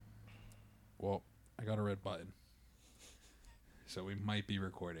Well, I got a red button. So we might be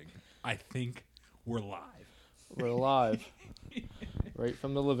recording. I think we're live. We're live. Right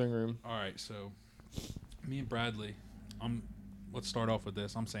from the living room. All right, so me and Bradley, let's start off with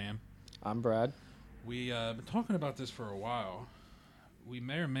this. I'm Sam. I'm Brad. We've been talking about this for a while. We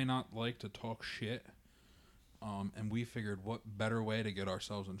may or may not like to talk shit. And we figured what better way to get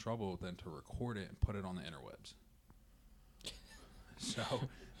ourselves in trouble than to record it and put it on the interwebs. So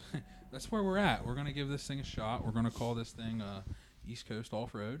that's where we're at. We're going to give this thing a shot. We're going to call this thing East Coast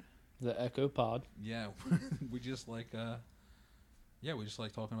Off-Road. The Echo Pod. Yeah, we just like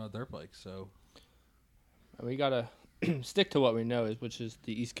talking about dirt bikes. So we got to stick to what we know, which is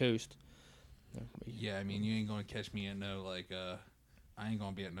the East Coast. Yeah, I mean, you ain't going to catch me at no, I ain't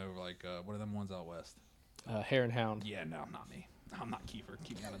going to be at no, what are them ones out west? Hare and Hound. Yeah, no, not me. I'm not Kiefer.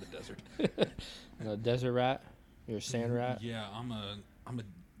 Keep me out of the desert. A desert rat? You're a sand rat? Yeah, I'm a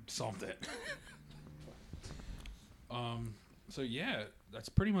something. So yeah, that's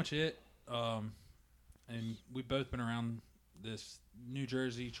pretty much it. And we've both been around this New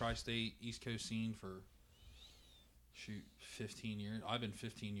Jersey, tri-state, East Coast scene for 15 years. I've been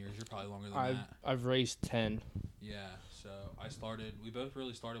 15 years. You're probably longer than that. I've raced 10. Yeah, so we both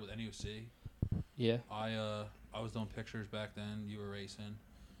really started with NEOC. Yeah. I was doing pictures back then. You were racing.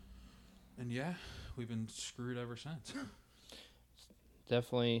 And yeah, we've been screwed ever since.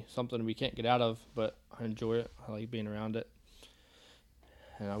 Definitely something we can't get out of, but I enjoy it. I like being around it.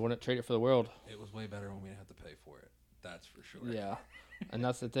 And I wouldn't trade it for the world. It was way better when we didn't have to pay for it. That's for sure. Yeah. And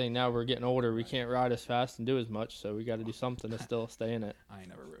that's the thing. Now we're getting older. We can't ride as fast and do as much, so we got to do something to still stay in it. I ain't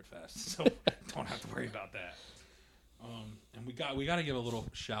never rode fast, so don't have to worry about that. And we got to give a little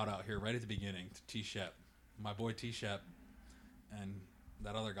shout out here right at the beginning to T Shep, my boy T Shep, and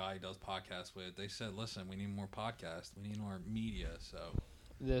that other guy he does podcasts with. They said, "Listen, we need more podcasts. We need more media." So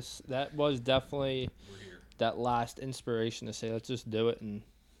that was definitely we're here. That last inspiration to say, let's just do it, and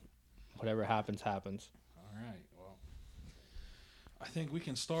whatever happens, happens. All right. Well, I think we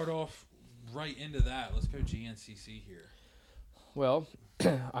can start off right into that. Let's go GNCC here. Well,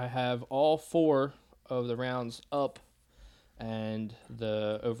 I have all 4 of the rounds up and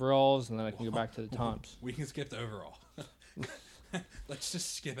the overalls, and then I can go back to the times. We can skip the overall. Let's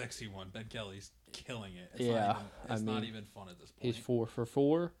just skip XC1. Ben Kelly's killing it. It's not even fun at this point. He's 4 for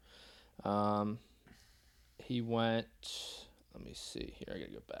 4. He went, let me see here. I got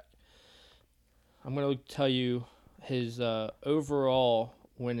to go back. I'm going to tell you his overall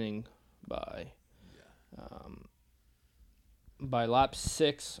winning by lap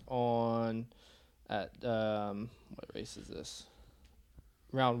 6 at what race is this?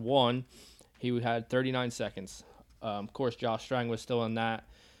 Round 1. He had 39 seconds. Of course, Josh Strang was still in that,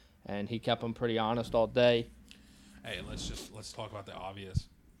 and he kept him pretty honest all day. Hey, let's talk about the obvious.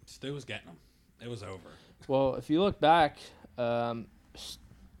 Stu was getting him. It was over. Well, if you look back, Ben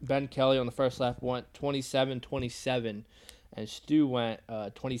Kelly on the first lap went 27-27, and Stu went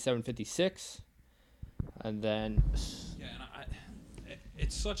 27-56, and then yeah, and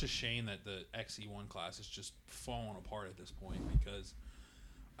it's such a shame that the XC1 class is just falling apart at this point, because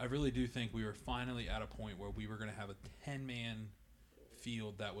I really do think we were finally at a point where we were going to have a 10-man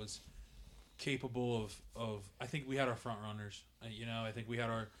field that was capable of. I think we had our front runners. I think we had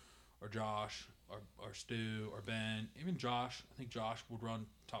our Josh, our Stu, our Ben, even Josh. I think Josh would run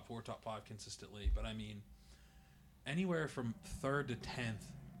top 4, top 5 consistently. But I mean, anywhere from 3rd to 10th,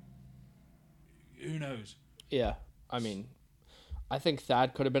 who knows? Yeah, I mean, I think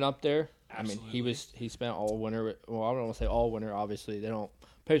Thad could have been up there. Absolutely. I mean, he spent all winter. Well, I don't want to say all winter. Obviously, they don't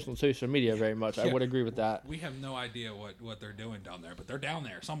post on social media very much. Yeah. I would agree with that. We have no idea what they're doing down there, but they're down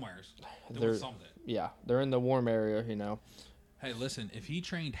there somewhere doing something. Yeah, they're in the warm area, Hey, listen, if he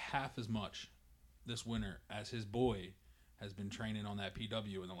trained half as much this winter as his boy has been training on that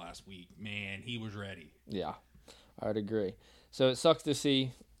PW in the last week, man, he was ready. Yeah, I would agree. So it sucks to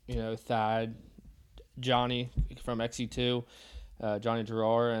see, Thad, Johnny from XC2, Johnny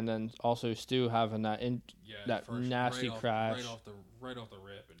Gerard, and then also Stu having that nasty crash. Right off the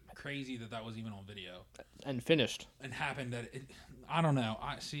rip. And crazy that was even on video. And finished. And happened that I don't know.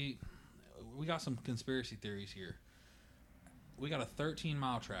 We got some conspiracy theories here. We got a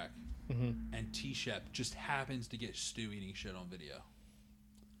 13-mile track, and T-Shep just happens to get Stu eating shit on video.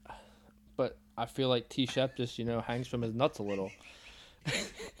 But I feel like T-Shep just, hangs from his nuts a little.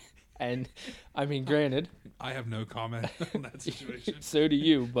 And, I mean, granted. I have no comment on that situation. So do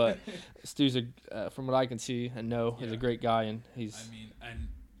you, but Stu's, from what I can see and know, is a great guy, and he's... I mean, and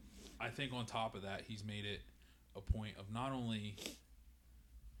I think on top of that, he's made it a point of not only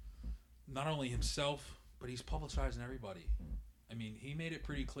himself, but he's publicizing everybody. I mean, he made it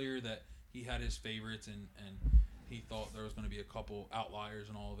pretty clear that he had his favorites, and he thought there was going to be a couple outliers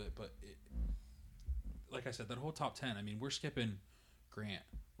and all of it. But like I said, that whole top 10. I mean, we're skipping Grant,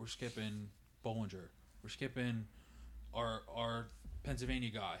 we're skipping Bollinger, we're skipping our Pennsylvania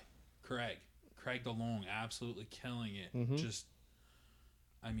guy, Craig DeLong, absolutely killing it. Mm-hmm.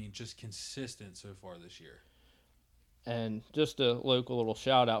 Just consistent so far this year. And just a local little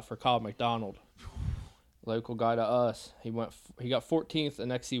shout out for Kyle McDonald, local guy to us. He got 14th in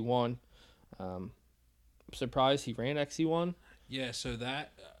XC1. I'm surprised he ran XC1. Yeah, so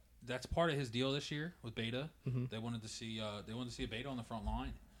that's part of his deal this year with Beta. Mm-hmm. They wanted to see a Beta on the front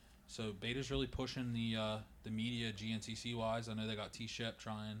line. So Beta's really pushing the media GNCC wise. I know they got T-Shep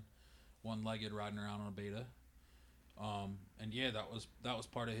trying one-legged riding around on a Beta. And yeah, that was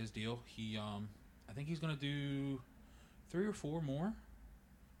part of his deal. He I think he's gonna do 3 or 4 more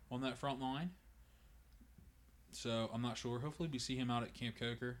on that front line. So I'm not sure. Hopefully we see him out at Camp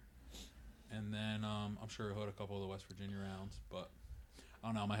Coker. And then I'm sure he'll hit a couple of the West Virginia rounds. But I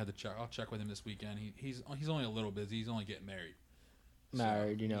don't know. I might have to check. I'll check with him this weekend. He's only a little busy. He's only getting married.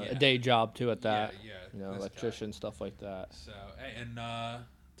 A day job too at that. Yeah. Electrician, guy. stuff like that. So, hey, and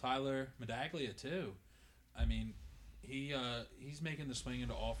Tyler Medaglia too. I mean, he's making the swing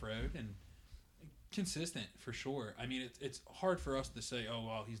into off-road and consistent for sure. I mean, it's hard for us to say, oh,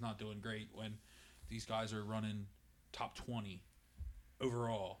 well, he's not doing great when these guys are running top 20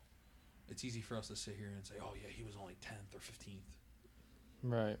 overall. It's easy for us to sit here and say, oh, yeah, he was only 10th or 15th.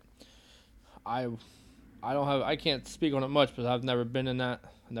 Right. I can't speak on it much, but I've never been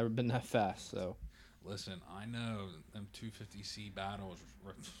that fast. So listen, I know them 250C battles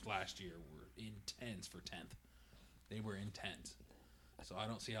last year were intense for 10th. They were intense. So I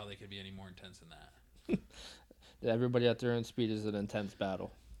don't see how they could be any more intense than that. Everybody at their own speed is an intense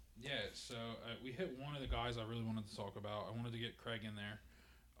battle. Yeah, so we hit one of the guys I really wanted to talk about. I wanted to get Craig in there.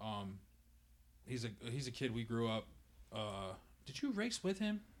 He's a kid we grew up. Did you race with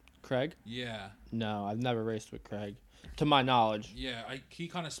him? Craig? Yeah. No, I've never raced with Craig, to my knowledge. Yeah, he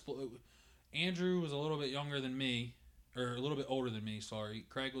kind of split. Andrew was a little bit younger than me, or a little bit older than me. Sorry,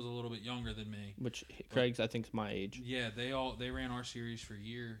 Craig was a little bit younger than me. Craig's, I think, is my age. Yeah, they ran our series for a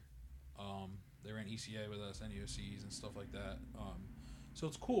year. They ran ECEA with us, NEOCs and stuff like that. So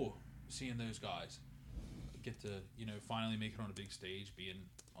it's cool seeing those guys get to finally make it on a big stage, being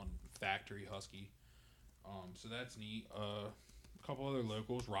on Factory Husky. So that's neat. A couple other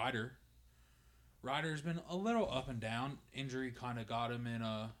locals. Ryder's been a little up and down. Injury kind of got him in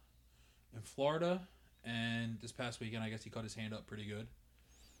Florida, and this past weekend I guess he cut his hand up pretty good.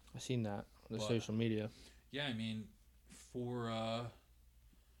 I've seen that on the social media. Yeah, I mean, for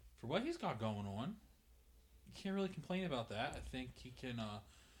what he's got going on, you can't really complain about that. I think he can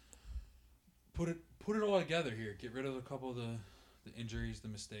put it all together here. Get rid of a couple of the injuries, the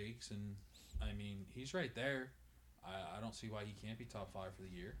mistakes, and I mean, he's right there. I don't see why he can't be top 5 for the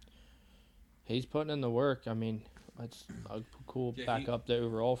year. He's putting in the work. I mean, it's a cool back up the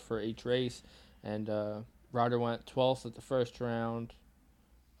overall for each race. And Ryder went 12th at the first round.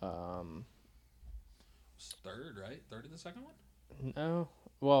 Third, right? Third in the second one? No.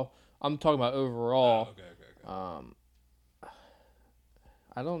 Well, I'm talking about overall. Okay.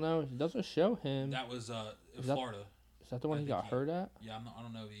 I don't know. It doesn't show him. That was Florida. Is that the one he got hurt at? Yeah, I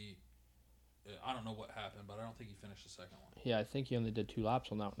don't know if he... I don't know what happened, but I don't think he finished the second one. Yeah, I think he only did 2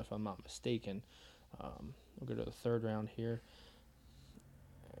 laps on that one, if I'm not mistaken. We'll go to the third round here.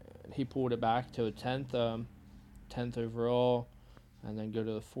 And he pulled it back to a 10th, 10th overall, and then go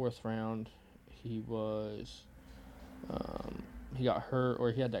to the fourth round. He was, he got hurt,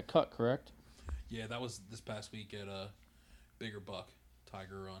 or he had that cut, correct? Yeah, that was this past week at Bigger Buck,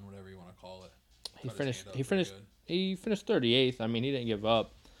 Tiger Run, whatever you want to call it. He finished 38th. I mean, he didn't give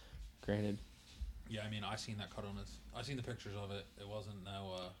up. Granted. Yeah, I mean, I seen that cut on his. I seen the pictures of it. It wasn't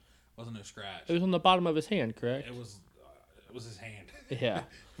no scratch. It was on the bottom of his hand, correct? It was his hand. Yeah, it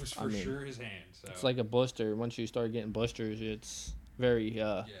was for sure his hand. So. It's like a blister. Once you start getting blisters, it's very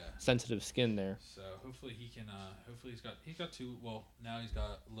sensitive skin there. So hopefully he can. Hopefully he's got 2. Well, now he's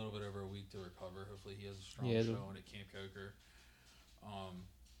got a little bit over a week to recover. Hopefully he has a strong showing at Camp Coker.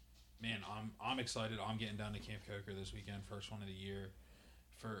 Man, I'm excited. I'm getting down to Camp Coker this weekend, first one of the year.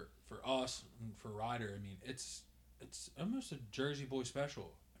 For us and for Ryder, I mean, it's almost a Jersey boy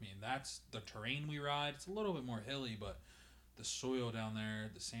special. I mean, that's the terrain we ride. It's a little bit more hilly, but the soil down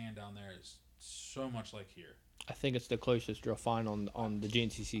there, the sand down there is so much like here. I think it's the closest you'll find on the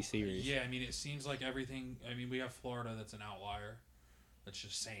GNCC series. Yeah, I mean, it seems like everything. I mean, we have Florida that's an outlier. That's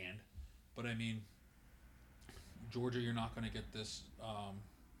just sand. But, I mean, Georgia, you're not going to get this.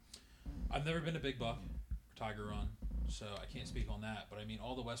 I've never been to Big Buck or Tiger Run. so I can't speak on that. But I mean,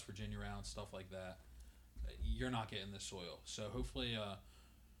 all the West Virginia rounds, stuff like that, you're not getting this soil. So hopefully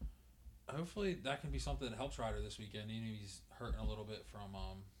that can be something that helps Ryder this weekend. You know, he's hurting a little bit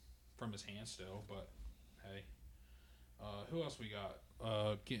from his hand still, but hey. Who else we got?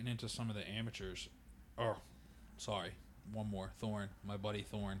 Getting into some of the amateurs. Oh, sorry. One more. Thorne. My buddy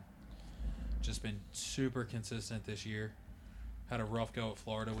Thorne. Just been super consistent this year. Had a rough go at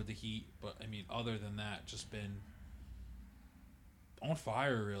Florida with the heat, but I mean, other than that, just been on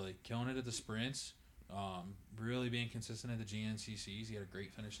fire, really. Killing it at the sprints. Really being consistent at the GNCCs. He had a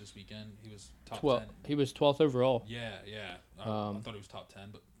great finish this weekend. He was top 10. He was 12th overall. Yeah. I thought he was top 10,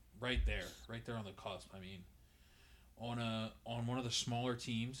 but right there on the cusp. I mean, on one of the smaller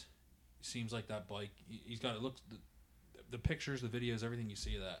teams, seems like that bike. He's got it. Looks the pictures, the videos, everything you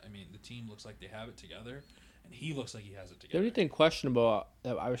see of that. I mean, the team looks like they have it together, and he looks like he has it together. The only thing questionable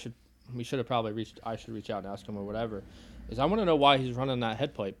that we should have probably reached. I should reach out and ask him or whatever. Is I want to know why he's running that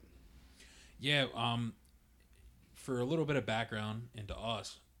head pipe. Yeah. For a little bit of background into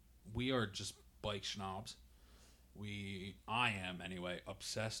us, we are just bike snobs. I am anyway,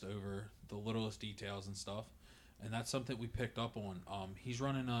 obsessed over the littlest details and stuff. And that's something we picked up on. He's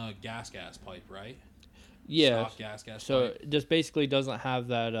running a gas pipe, right? Yeah. Stock gas so pipe. It just basically doesn't have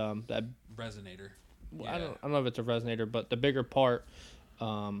that that resonator. Yeah. I don't know if it's a resonator, but the bigger part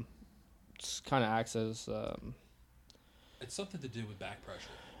kind of acts as it's something to do with back pressure.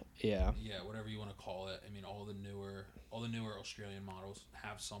 Yeah. Yeah, whatever you want to call it. I mean, all the newer Australian models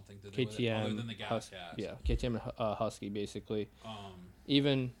have something to do with it other than the gas. Yeah, KTM and Husky basically.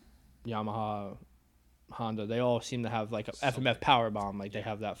 Even Yamaha, Honda, they all seem to have like a FMF power bomb, like they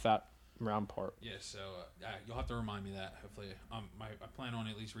have that fat round part. Yeah, so you'll have to remind me that. Hopefully, I plan on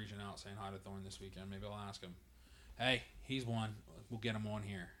at least reaching out, saying hi to Thorne this weekend. Maybe I'll ask him. Hey, he's one. We'll get him on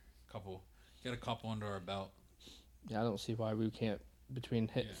here. Get a couple under our belt. Yeah, I don't see why we can't between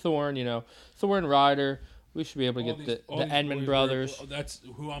Thorne, Thorne Ryder. We should be able to get the Edmond brothers. That's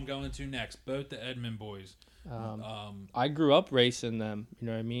who I'm going to next. Both the Edmond boys. I grew up racing them. You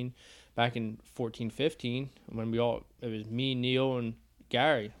know what I mean? Back in 14, 15, when it was me, Neil, and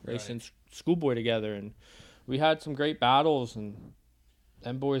Gary racing schoolboy together, and we had some great battles, and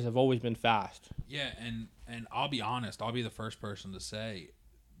them boys have always been fast. Yeah, and I'll be honest, I'll be the first person to say,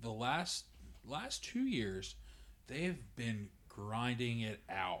 the last 2 years, they've been grinding it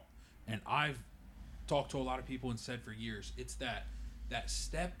out, and I've talked to a lot of people and said for years, it's that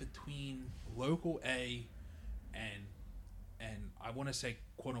step between local A and I want to say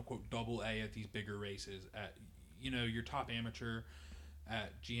quote unquote double A at these bigger races at your top amateur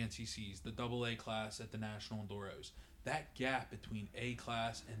at GNCCs, the double A class at the national enduros. That gap between A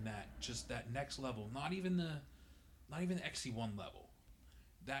class and that next level, not even the XC1 level.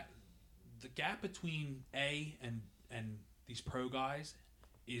 That the gap between A and these pro guys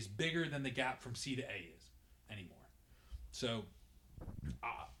is bigger than the gap from C to A is anymore. So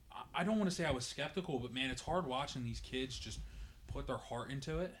I don't want to say I was skeptical, but man, it's hard watching these kids just put their heart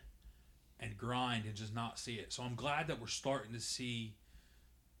into it and grind and just not see it. So I'm glad that we're starting to see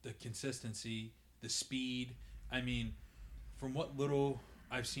the consistency, the speed. I mean, from what little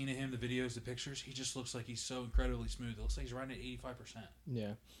I've seen of him, the videos, the pictures, he just looks like he's so incredibly smooth. It looks like he's riding at 85%.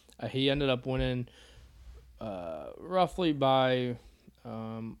 Yeah. He ended up winning roughly by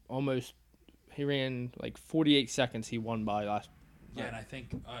almost, he ran like 48 seconds he won by last. Yeah, and I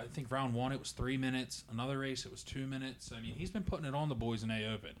think round one it was 3 minutes. Another race it was 2 minutes. I mean, he's been putting it on the boys in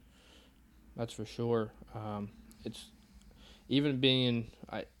A Open. That's for sure. It's even being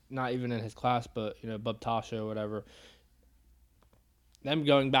not even in his class, but Bub Tasha or whatever. Them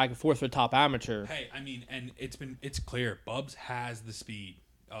going back and forth with top amateur. Hey, I mean, and it's clear Bubs has the speed.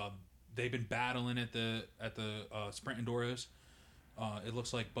 They've been battling at the sprint enduros. It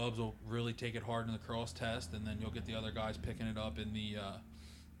looks like Bubs will really take it hard in the cross test, and then you'll get the other guys picking it up in the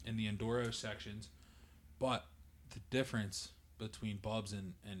enduro sections. But the difference between Bubs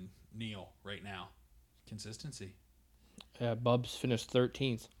and Neil right now, consistency. Yeah, Bubs finished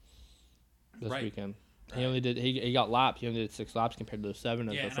 13th this weekend. Right. He only did he got laps. He only did 6 laps compared to the 7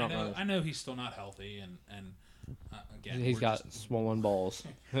 of the front runners. I know he's still not healthy, and again, he's got swollen balls.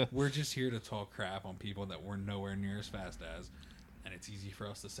 We're just here to talk crap on people that we're nowhere near as fast as. And it's easy for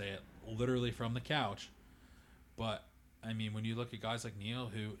us to say it literally from the couch. But, I mean, when you look at guys like Neil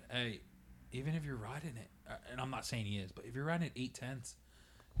who, hey, even if you're riding it, and I'm not saying he is, but if you're riding at 8/10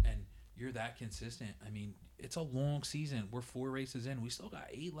 and you're that consistent, I mean, it's a long season. We're 4 races in. We still got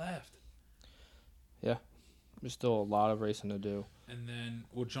 8 left. Yeah. There's still a lot of racing to do. And then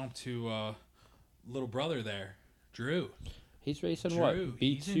we'll jump to little brother there, Drew. He's racing Drew, what?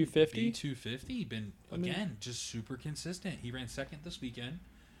 B250? B250. Been, again, just super consistent. He ran second this weekend.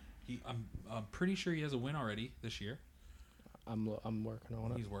 I'm pretty sure he has a win already this year. I'm working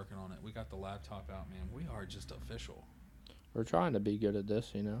on it. He's working on it. We got the laptop out, man. We are just official. We're trying to be good at this,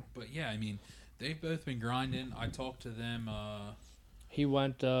 you know. But yeah, I mean, they've both been grinding. I talked to them. He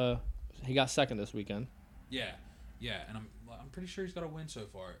went. He got second this weekend. Yeah, and I'm pretty sure he's got a win so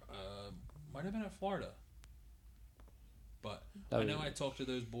far. Might have been at Florida. But I know I talked to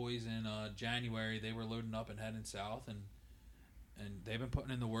those boys in January. They were loading up and heading south, and they've been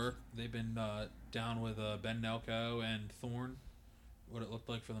putting in the work. They've been down with Ben Nelko and Thorne, what it looked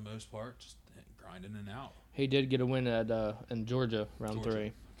like for the most part, just grinding and out. He did get a win at in Georgia, round 3.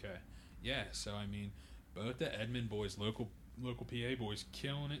 Okay. Yeah, so, I mean, both the Edmond boys, local PA boys,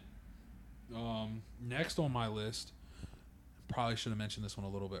 killing it. Next on my list, probably should have mentioned this one a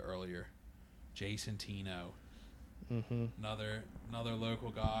little bit earlier, Jason Tino. Mm-hmm. Another local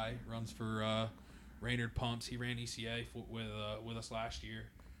guy, runs for Raynard Pumps. He ran ECEA with us last year.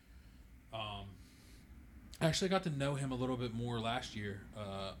 I actually got to know him a little bit more last year.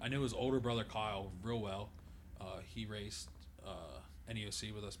 I knew his older brother Kyle real well. He raced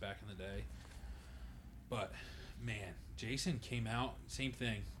NEOC with us back in the day. But man, Jason came out, same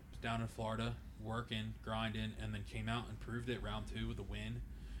thing, was down in Florida, working, grinding, and then came out and proved it round 2 with a win.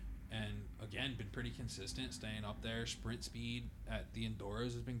 And again, been pretty consistent, staying up there. Sprint speed at the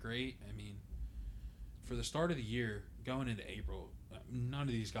Enduros has been great. I mean, for the start of the year, going into April, none of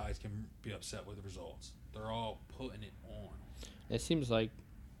these guys can be upset with the results. They're all putting it on. It seems like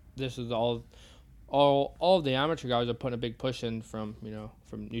this is all of the amateur guys are putting a big push in from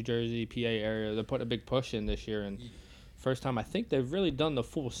New Jersey, PA area. They're putting a big push in this year, and first time I think they've really done the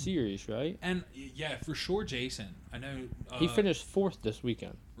full series, right? And yeah, for sure, Jason. I know he finished 4th this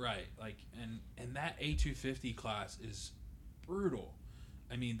weekend. Right, and that A250 class is brutal.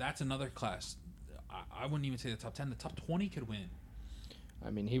 I mean, that's another class. I wouldn't even say the top 10. The top 20 could win. I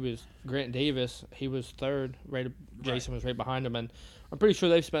mean, he was Grant Davis. He was 3rd. Jason was right behind him, and I'm pretty sure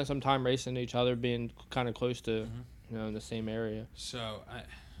they've spent some time racing each other, being kind of close to, in the same area. So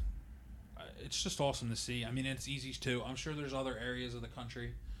it's just awesome to see. I mean, it's easy too. I'm sure there's other areas of the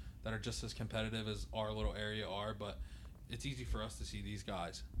country that are just as competitive as our little area are, but it's easy for us to see these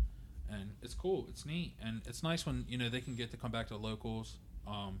guys, and it's cool. It's neat, and it's nice when they can get to come back to locals,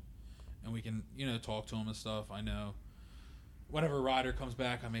 and we can talk to them and stuff. I know. Whenever Ryder comes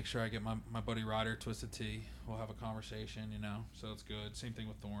back, I make sure I get my buddy Ryder, Twisted T. We'll have a conversation, so it's good. Same thing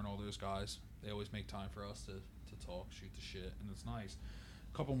with Thorne, all those guys. They always make time for us to talk, shoot the shit, and it's nice.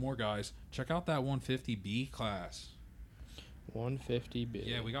 A couple more guys. Check out that 150B class. 150B.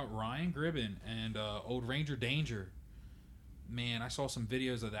 Yeah, we got Ryan Gribben and old Ranger Danger. Man, I saw some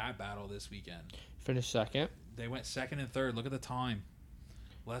videos of that battle this weekend. Finished 2nd. They went 2nd and 3rd. Look at the time.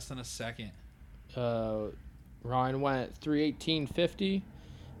 Less than a second. Ryan went 3:18.50,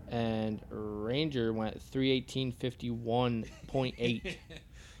 and Ranger went 3:18.51.8.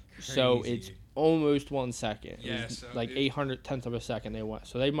 So it's almost 1 second. Yeah, so like 800 of a second they went.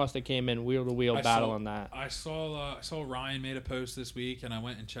 So they must have came in wheel to wheel battling that. I saw Ryan made a post this week, and I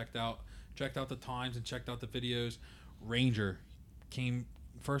went and checked out the times and checked out the videos. Ranger came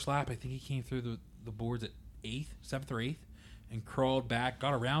first lap. I think he came through the boards at 7th or 8th. And crawled back,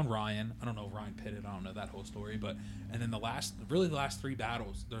 got around Ryan. I don't know if Ryan pitted. I don't know that whole story. And then the last 3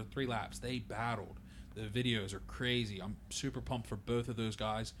 battles, the 3 laps, they battled. The videos are crazy. I'm super pumped for both of those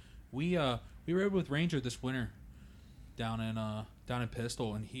guys. We rode with Ranger this winter down in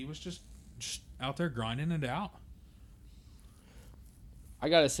Pistol, and he was just out there grinding it out. I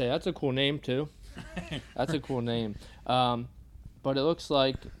gotta say, that's a cool name too. That's a cool name. But it looks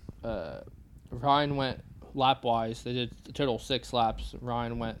like Ryan went. Lap-wise, they did a total 6 laps.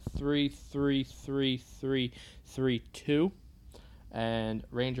 Ryan went 3:33.332, and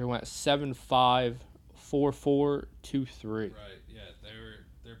Ranger went 7:5.44.23. Right, yeah, they're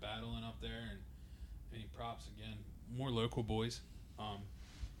battling up there, and any props again, more local boys.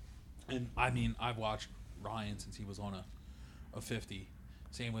 And I mean, I've watched Ryan since he was on a 50.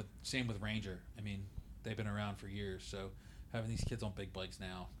 Same with Ranger. I mean, they've been around for years, so having these kids on big bikes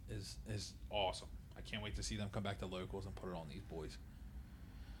now is awesome. I can't wait to see them come back to locals and put it on these boys.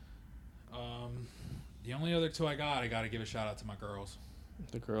 The only other 2 I got to give a shout out to my girls.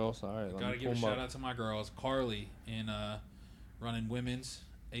 The girls, all right. Got to give a shout out to my girls. Carly in running women's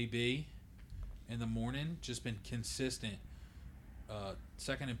AB in the morning, just been consistent.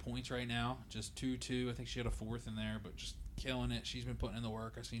 2nd in points right now, just 2-2. I think she had a 4th in there, but just killing it. She's been putting in the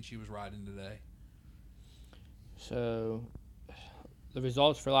work. I seen she was riding today. So, the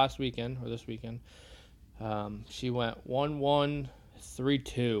results for last weekend or this weekend. She went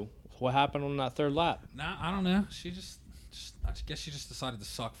 1-1-3-2. What happened on that third lap? Nah, I don't know. She just I guess she just decided to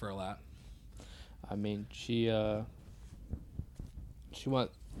suck for a lap. I mean, she went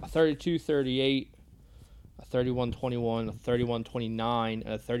a 32-38, a 31-21, a 31-29,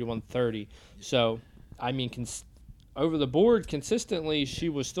 and a 31-30. So, I mean, over the board consistently, she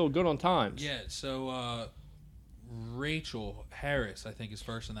was still good on times. Yeah. So Rachel Harris, I think, is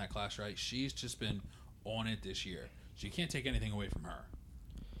first in that class, right? She's just been on it this year. So you can't take anything away from her.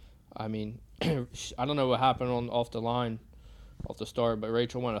 I mean, I don't know what happened off the line, off the start, but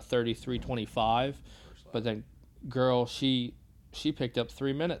Rachel went a 33-25. But then, girl, she picked up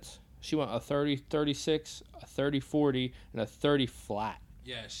 3 minutes. She went a 30-36, a 30-40, and a 30 flat.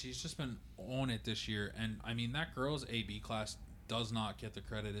 Yeah, she's just been on it this year. And, I mean, that girls' AB class does not get the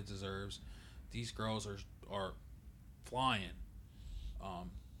credit it deserves. These girls are flying.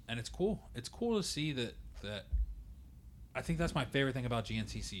 And it's cool. It's cool to see that I think that's my favorite thing about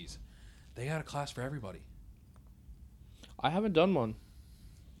GNCCs. They got a class for everybody. I haven't done one.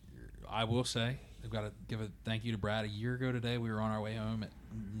 I will say, I've got to give a thank you to Brad. A year ago today, we were on our way home at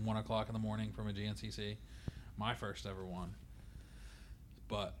 1 o'clock in the morning from a GNCC. My first ever one.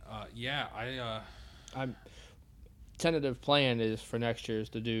 But, I'm tentative plan is for next year is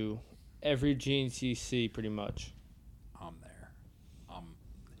to do every GNCC pretty much. I'm there.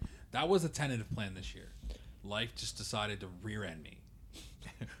 That was a tentative plan this year. Life just decided to rear end me.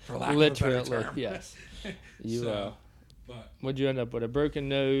 For lack of a better term. Yes. But what'd you end up with? A broken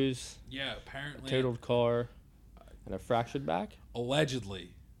nose? Yeah, apparently. A totaled car? And a fractured back? Allegedly.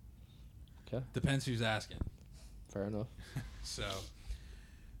 Okay. Depends who's asking. Fair enough.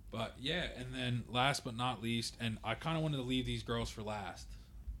 But yeah, and then last but not least, and I kind of wanted to leave these girls for last.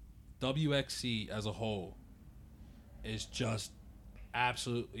 WXC as a whole is just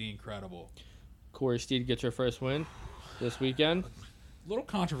absolutely incredible. Corey Steed gets her first win this weekend. A little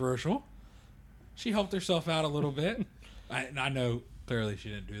controversial. She helped herself out a little bit. I know clearly she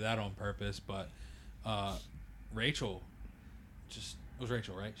didn't do that on purpose, but Rachel, it was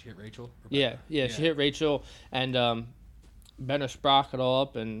Rachel, right? She hit Rachel? Yeah, she hit Rachel and bent her sprocket all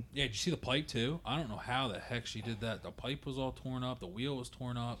up. And yeah, did you see the pipe too? I don't know how the heck she did that. The pipe was all torn up. The wheel was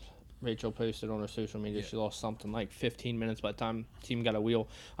torn up. Rachel posted on her social media she lost something like 15 minutes by the time the team got a wheel.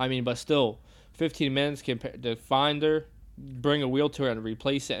 I mean, but still, 15 minutes to find her, bring a wheel to her and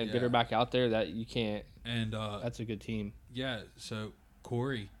replace it and get her back out there, that you can't. And that's a good team. Yeah, so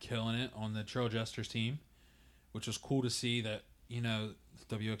Corey killing it on the Trail Jesters team, which was cool to see that, the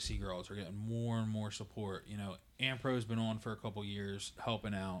WXC girls are getting more and more support. Ampro's been on for a couple years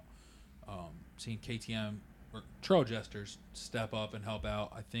helping out. Seeing KTM or Trail Jesters step up and help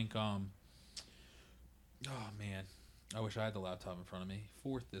out. I think, oh man, I wish I had the laptop in front of me.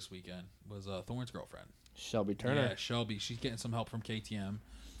 Fourth this weekend was Thorne's girlfriend. Shelby Turner. Yeah, Shelby. She's getting some help from KTM,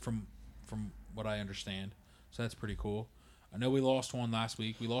 from what I understand. So that's pretty cool. I know we lost one last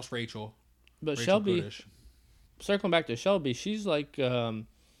week. We lost Rachel. But Rachel Shelby, Kudish. Circling back to Shelby, she's like Enduro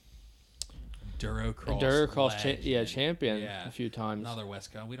champion a few times. Another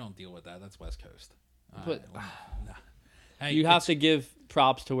West Coast. We don't deal with that. That's West Coast. But hey, you have to give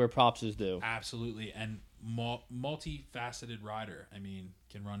props to where props is due. Absolutely. And multifaceted rider. I mean,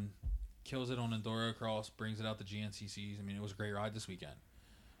 can run, kills it on Enduro Cross, brings it out to GNCCs. I mean, it was a great ride this weekend.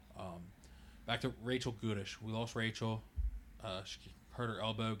 Back to Rachel Kudish. We lost Rachel. She hurt her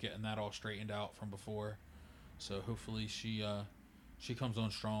elbow, getting that all straightened out from before. So hopefully she comes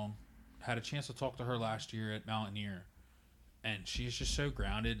on strong. Had a chance to talk to her last year at Mountaineer, and she's just so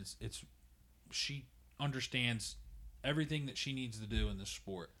grounded. She understands everything that she needs to do in this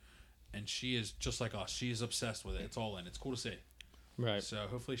sport, and she is just like us. She is obsessed with it. It's all in. It's cool to see. Right. So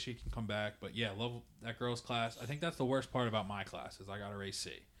hopefully she can come back. But yeah, love that girls' class. I think that's the worst part about my class is I got to race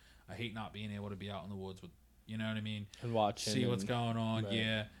C. I hate not being able to be out in the woods with, you know what I mean? And watching. See what's going on. Right.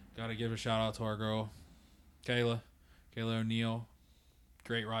 Yeah. Got to give a shout out to our girl, Kayla O'Neill.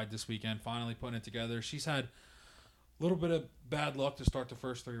 Great ride this weekend. Finally putting it together. She's had a little bit of bad luck to start the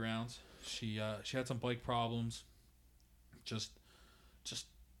first 3 rounds. She had some bike problems. Just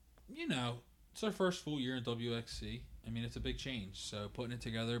it's her first full year in WXC. I mean, it's a big change. So putting it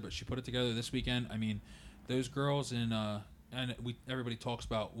together, but she put it together this weekend. I mean, those girls in and everybody talks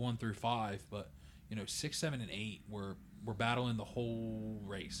about 1 through 5, but 6, 7, and 8 were battling the whole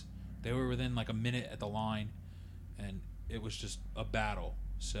race. They were within like a minute at the line, and it was just a battle.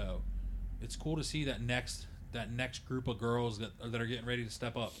 So it's cool to see that next group of girls that are getting ready to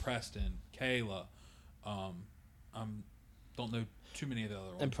step up. Preston, Kayla, don't know too many of the other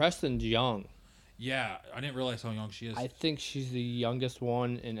ones. And Preston's young. Yeah, I didn't realize how young she is. I think she's the youngest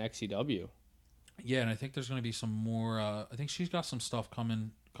one in XCW. Yeah, and I think there's going to be some more. I think she's got some stuff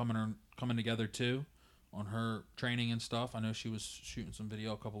coming together too, on her training and stuff. I know she was shooting some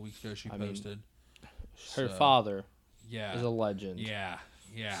video a couple weeks ago. She posted. Her father Yeah. is a legend. Yeah.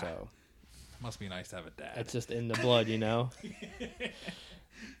 So Must be nice to have a dad. it's just in the blood, you know.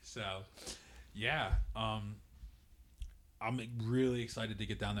 So, yeah. I'm really excited to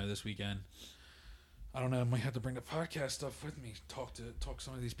get down there this weekend. I don't know. I might have to bring the podcast stuff with me. Talk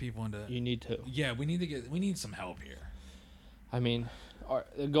some of these people into. You need to. Yeah, we need some help here. I mean,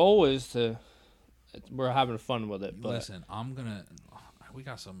 the goal is to. We're having fun with it. But listen, we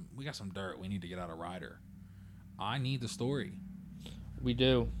got some dirt. We need to get out of Ryder. I need the story. We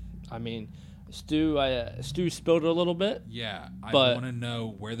do. I mean, Stu spilled it a little bit. Yeah, I want to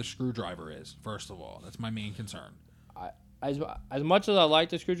know where the screwdriver is. First of all, that's my main concern. As much as I like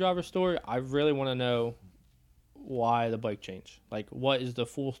the screwdriver story, I really want to know why the bike changed. Like, what is the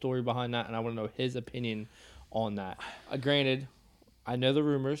full story behind that? And I want to know his opinion on that. Granted, I know the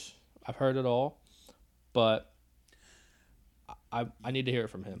rumors. I've heard it all. But I need to hear it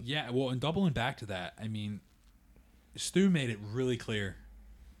from him. Yeah, well, and doubling back to that, I mean, Stu made it really clear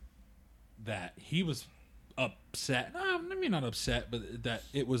that he was upset. Maybe not upset, but that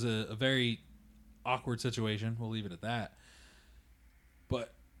it was a very awkward situation. We'll leave it at that.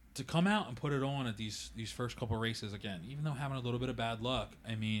 But to come out and put it on at these first couple races again, even though having a little bit of bad luck,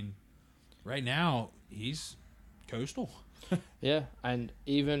 I mean, right now he's coastal. Yeah, and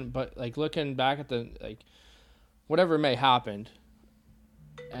but like looking back at whatever may happen,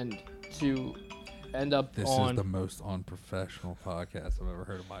 and to end up This is the most unprofessional podcast I've ever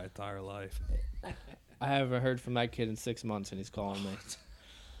heard in my entire life. I haven't heard from that kid in 6 months, and he's calling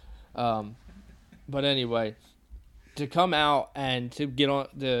me. But anyway, to come out and to get on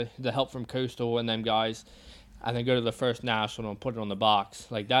the help from Coastal and them guys, and then go to the first national and put it on the box,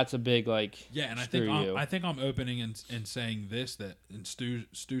 like that's a big yeah. And I think I'm opening and saying this and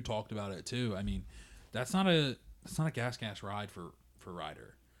Stu talked about it too. I mean, that's not a gas ride for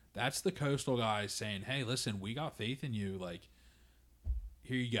Ryder. That's the Coastal guys saying, hey, listen, we got faith in you. Like,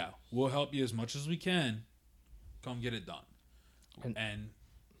 here you go. We'll help you as much as we can. Come get it done. And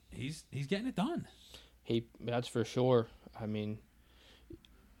he's getting it done. That's for sure. I mean,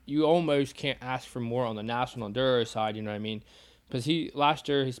 you almost can't ask for more on the national enduro side, you know what I mean? Because last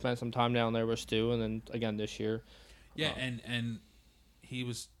year he spent some time down there with Stu, and then again this year. Yeah, and he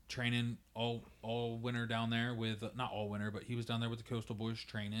was training all winter down there with, not all winter, but he was down there with the Coastal Boys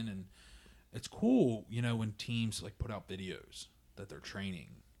training, and it's cool, you know, when teams like put out videos that they're training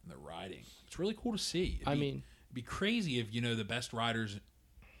and they're riding. It's really cool to see. It'd be crazy if, you know, the best riders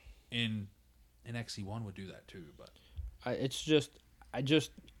in XC1 would do that too, but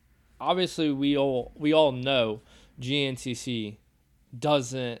obviously we all know GNCC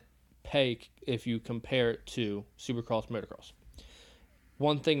doesn't pay if you compare it to Supercross, Motocross.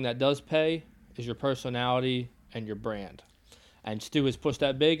 One thing that does pay is your personality and your brand. And Stu has pushed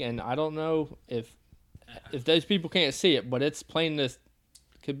that big, and I don't know if those people can't see it, but it's plain as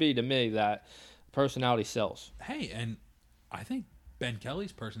could be to me that personality sells. Hey, and I think Ben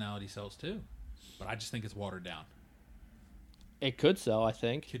Kelly's personality sells too, but I just think it's watered down. It could sell, I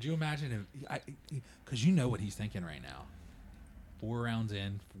think. Could you imagine if, because you know what he's thinking right now. 4 rounds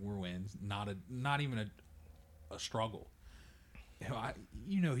in, 4 wins, not even a struggle.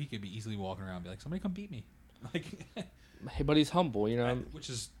 You know, he could be easily walking around and be like, somebody come beat me. Like, hey, but he's humble, you know. Which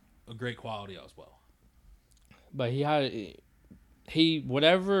is a great quality as well. But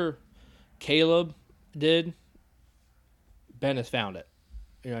whatever Caleb did, Ben has found it.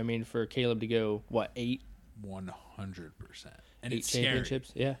 You know what I mean? For Caleb to go, 8? 100%. And 8 it's championships,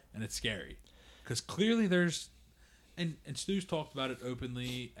 scary. yeah. And it's scary. Because clearly there's... And Stu's talked about it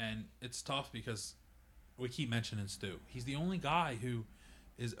openly, and it's tough because we keep mentioning Stu. He's the only guy who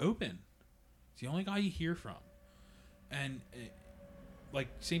is open. He's the only guy you hear from. And,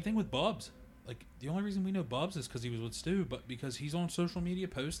 same thing with Bubs. Like, the only reason we know Bubs is because he was with Stu, but because he's on social media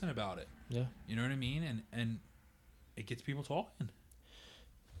posting about it. Yeah. You know what I mean? And it gets people talking.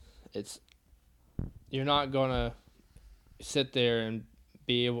 You're not going to sit there and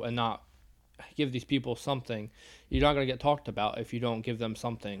be able and not give these people something. You're not going to get talked about if you don't give them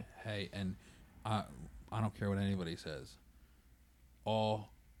something. Hey, and I don't care what anybody says.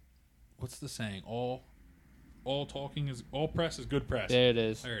 What's the saying? All press is good press. There it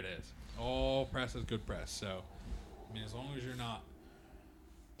is. There it is. All press is good press. So, I mean, as long as you're not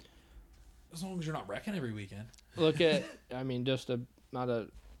wrecking every weekend. Look at, I mean, bring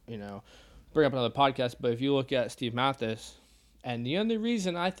up another podcast, but if you look at Steve Mathis, and the only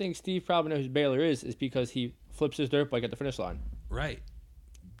reason I think Steve probably knows who Baylor is because he flips his dirt bike at the finish line. Right.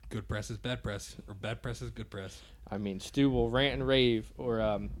 Good press is bad press, or bad press is good press. I mean, Stu will rant and rave,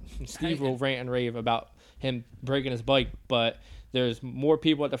 or Steve will rant and rave about him breaking his bike, but there's more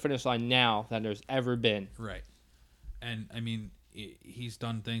people at the finish line now than there's ever been. Right. And, I mean, he's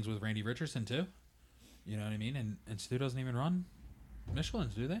done things with Randy Richardson, too. You know what I mean? And Stu doesn't even run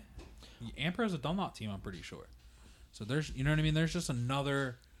Michelin's, do they? Ampero's a Dunlop team, I'm pretty sure. So there's, you know what I mean? There's just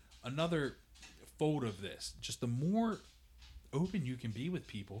another fold of this. Just the more open you can be with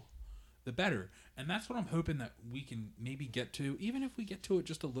people, the better. And that's what I'm hoping that we can maybe get to, even if we get to it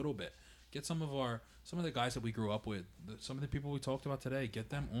just a little bit. Get some of the guys that we grew up with, some of the people we talked about today, get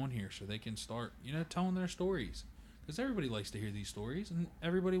them on here so they can start, telling their stories. Because everybody likes to hear these stories, and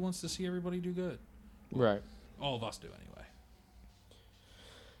everybody wants to see everybody do good. Right. All of us do, anyway.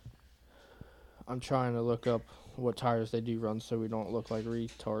 I'm trying to look up what tires they do run so we don't look like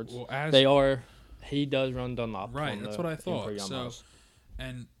retards. Well, he does run Dunlop. Right, that's what I thought. So,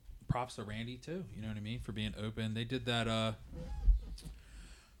 and props to Randy, too, you know what I mean, for being open. They did that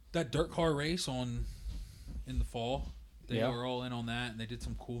dirt car race in the fall. They were all in on that, and they did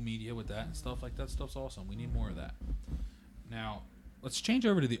some cool media with that and stuff like that. Stuff's awesome. We need more of that. Now, let's change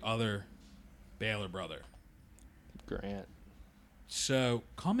over to the other Baylor brother, Grant. So,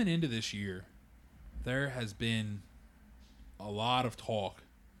 coming into this year, there has been a lot of talk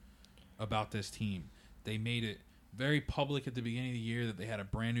about this team. They made it very public at the beginning of the year that they had a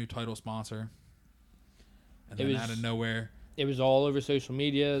brand new title sponsor. And then out of nowhere, it was all over social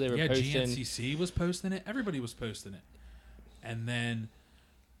media. They were posting. GNCC was posting it. Everybody was posting it. And then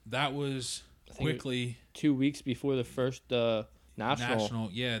that was quickly 2 weeks before the first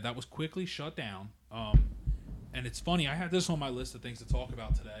national. Yeah, that was quickly shut down. And it's funny, I had this on my list of things to talk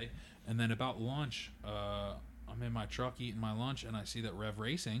about today. And then about lunch, I'm in my truck eating my lunch, and I see that Rev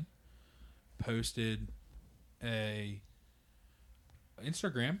Racing posted a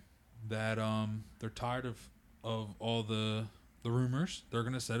Instagram that they're tired of all the rumors. They're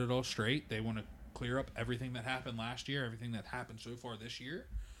going to set it all straight. They want to clear up everything that happened last year, everything that happened so far this year.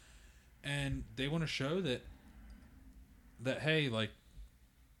 And they want to show that hey, like,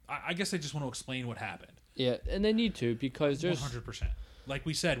 I guess they just want to explain what happened. Yeah, and they need to, because there's 100%. Like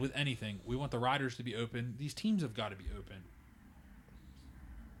we said, with anything, we want the riders to be open. These teams have got to be open.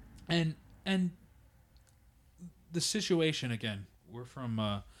 And the situation, again, we're from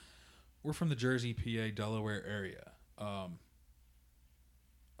the Jersey, PA, Delaware area. A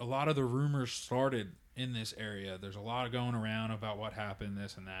lot of the rumors started in this area. There's a lot of going around about what happened,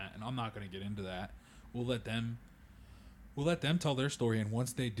 this and that, and I'm not going to get into that. We'll let them tell their story, and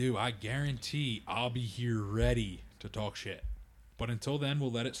once they do, I guarantee I'll be here ready to talk shit. But until then,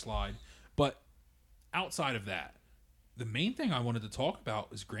 we'll let it slide. But outside of that, the main thing I wanted to talk about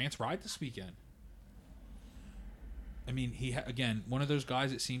is Grant's ride this weekend. I mean, again, one of those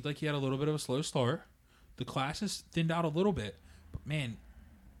guys, it seemed like he had a little bit of a slow start. The classes thinned out a little bit. But, man,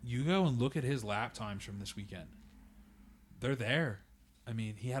 you go and look at his lap times from this weekend. They're there. I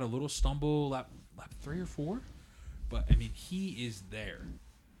mean, he had a little stumble lap 3 or 4. But, I mean, he is there.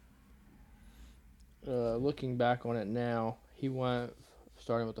 Looking back on it now, he went,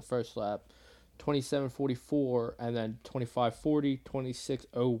 starting with the first lap, 27:44, and then 25:40,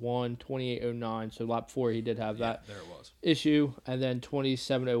 26:01, 28:09. So lap 4, he did have that there it was. issue. And then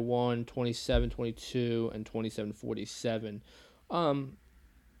 27:01, 27:22, and 27:47.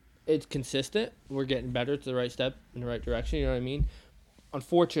 It's consistent. We're getting better. It's the right step in the right direction. You know what I mean?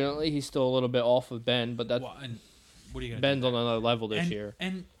 Unfortunately, he's still a little bit off of Ben, but that's... Well, and what are you going to Ben's on another level this year.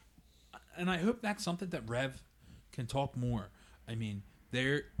 And I hope that's something that Rev can talk more. I mean,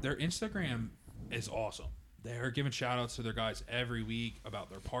 their Instagram is awesome. They're giving shout outs to their guys every week about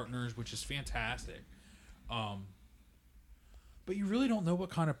their partners, which is fantastic. But you really don't know what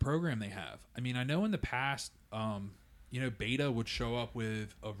kind of program they have. I mean, I know in the past, Beta would show up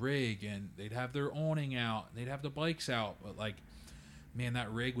with a rig and they'd have their awning out and they'd have the bikes out. But, like, man,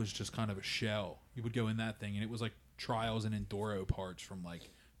 that rig was just kind of a shell. You would go in that thing and it was like trials and Enduro parts from, like,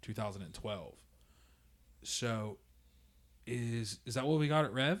 2012. So is that what we got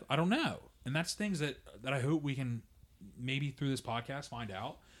at Rev? I don't know. And that's things that I hope we can maybe through this podcast find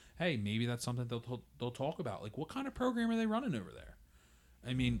out. Hey, maybe that's something they'll talk about. Like, what kind of program are they running over there?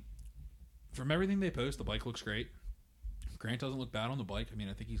 I mean, from everything they post, the bike looks great. Grant doesn't look bad on the bike. I mean,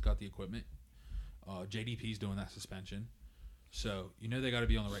 I think he's got the equipment. JDP's doing that suspension. So, they got to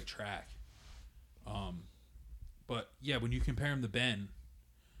be on the right track. But, yeah, when you compare him to Ben,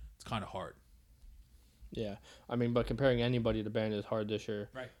 it's kind of hard. Yeah. I mean, but comparing anybody to Ben is hard this year.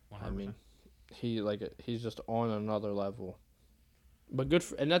 Right. 100%. I mean, he's just on another level. But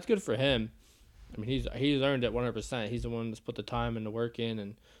and that's good for him. I mean, he's earned it 100%. He's the one that's put the time and the work in,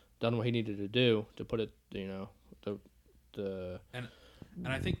 and done what he needed to do to put it, the And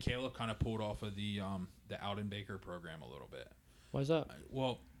I think Caleb kind of pulled off of the Alden Baker program a little bit. Why is that?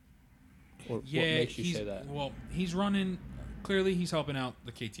 Well, What yeah, makes you say that? Well, he's running. Clearly, he's helping out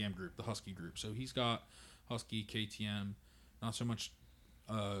the KTM group, the Husky group. So he's got Husky, KTM, not so much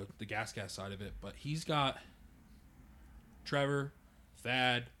the gas side of it, but he's got Trevor,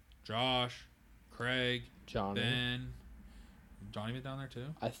 Thad, Josh, Craig, Johnny. Ben. Johnny been down there too?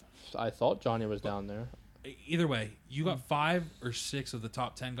 I thought Johnny was down there. Either way, you got 5 or 6 of the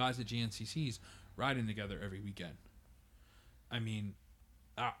top 10 guys at GNCCs riding together every weekend. I mean,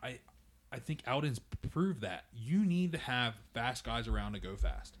 I think Alden's proved that. You need to have fast guys around to go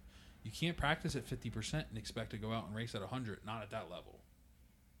fast. You can't practice at 50% and expect to go out and race at 100. Not at that level.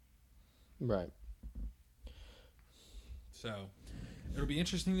 Right. So, it'll be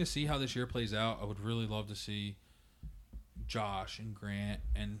interesting to see how this year plays out. I would really love to see Josh and Grant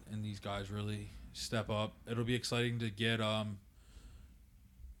and these guys really step up. It'll be exciting to get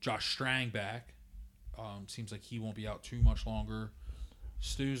Josh Strang back. Seems like he won't be out too much longer.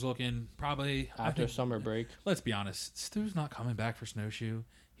 Stu's looking probably After summer break. Let's be honest. Stu's not coming back for Snowshoe.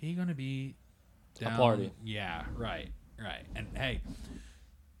 He's going to be down. A party. Yeah, right. And, hey,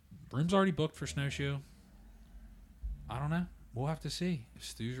 room's already booked for Snowshoe. I don't know. We'll have to see. If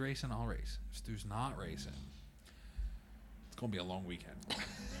Stu's racing, I'll race. If Stu's not racing, it's going to be a long weekend.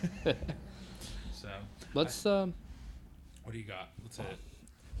 So Let's what do you got? Let's hit it.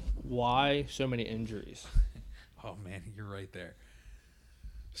 Why so many injuries? Oh man, you're right there.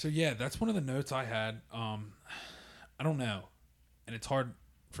 So yeah, that's one of the notes I had. I don't know, and it's hard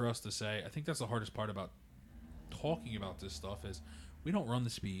for us to say. I think that's the hardest part about talking about this stuff is we don't run the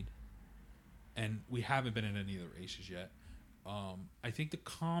speed, and we haven't been in any of the races yet. I think the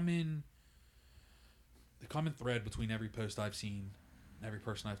common thread between every post I've seen, and every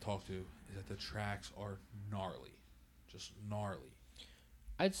person I've talked to, is that the tracks are gnarly, just gnarly.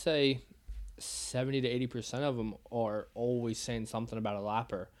 I'd say 70 to 80% of them are always saying something about a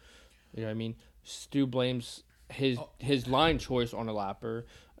lapper. You know what I mean? Stu blames his line choice on a lapper.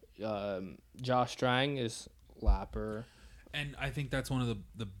 Josh Strang is lapper. And I think that's one of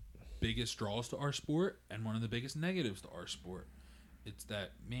the biggest draws to our sport and one of the biggest negatives to our sport. It's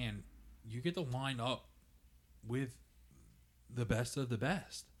that, man, you get to line up with the best of the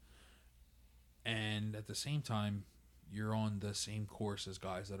best. And at the same time, you're on the same course as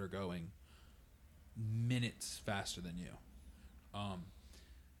guys that are going minutes faster than you.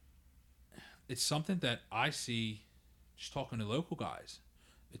 It's something that I see just talking to local guys.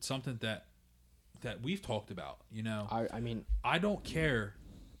 It's something that we've talked about, you know. I mean, I don't care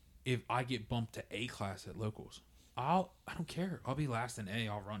if I get bumped to A class at locals. I don't care. I'll be last in A.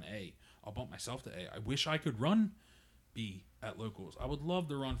 I'll run A. I'll bump myself to A. I wish I could run B at locals. I would love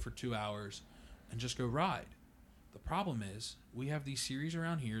to run for 2 hours and just go ride. The problem is we have these series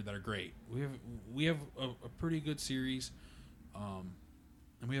around here that are great. We have a pretty good series,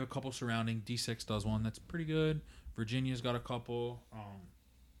 and we have a couple surrounding. D6 does one that's pretty good. Virginia's got a couple,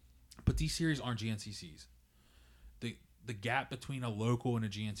 but these series aren't GNCCs. The gap between a local and a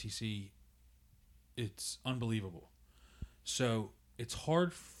GNCC, it's unbelievable. So it's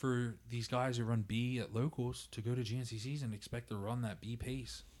hard for these guys who run B at locals to go to GNCCs and expect to run that B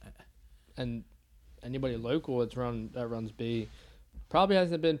pace. and anybody local that runs B probably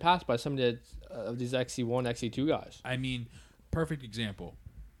hasn't been passed by some of these XC1, XC2 guys. I mean, perfect example.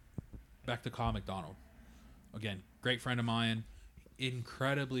 Back to Kyle McDonald. Again, great friend of mine.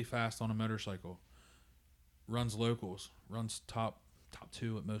 Incredibly fast on a motorcycle. Runs locals. Runs top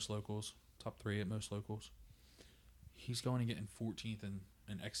 2 at most locals. Top 3 at most locals. He's going to get in 14th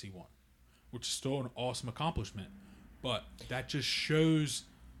in XC1, which is still an awesome accomplishment. But that just shows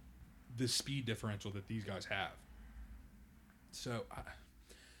the speed differential that these guys have. So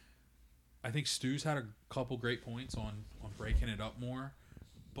I think Stu's had a couple great points on breaking it up more,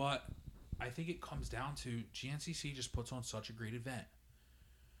 but I think it comes down to GNCC just puts on such a great event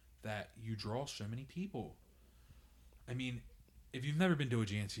that you draw so many people. I mean, if you've never been to a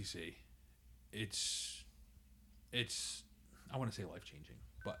GNCC, it's I want to say life-changing,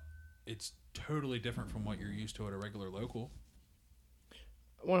 but it's totally different from what you're used to at a regular local.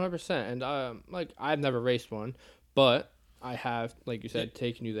 100%. And I've never raced one, but I have, like you said,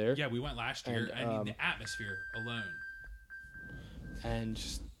 taken you there. Yeah, we went last year. And, I mean, the atmosphere alone. And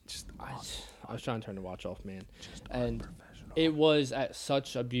I was trying to turn the watch off, man. And Unprofessional. it was at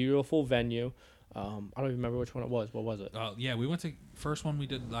such a beautiful venue. I don't even remember which one it was. What was it? Yeah, we went to first one we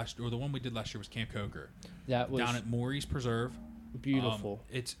did last, or the one we did last year was Camp Coker. That was down at Maury's Preserve. beautiful.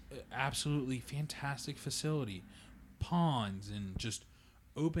 It's absolutely fantastic facility, ponds and just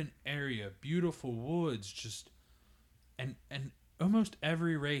open area, beautiful woods, just and almost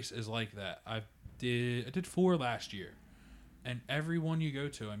every race is like that. I did 4 last year, and every one you go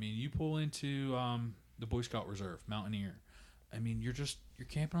to, I mean, you pull into the Boy Scout Reserve, Mountaineer. I mean, you're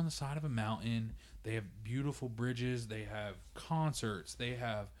camping on the side of a mountain. They have beautiful bridges. They have concerts. They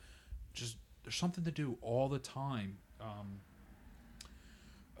have there's something to do all the time.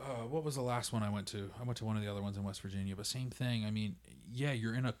 What was the last one I went to? I went to one of the other ones in West Virginia, but same thing. I mean, yeah,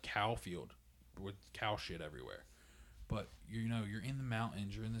 you're in a cow field with cow shit everywhere, but you're in the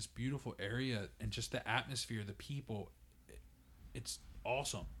mountains. You're in this beautiful area, and just the atmosphere, the people, it's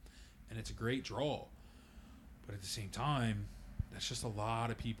awesome, and it's a great draw. But at the same time, that's just a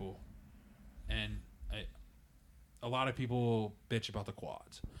lot of people, and a lot of people bitch about the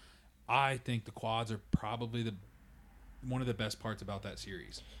quads. I think the quads are probably one of the best parts about that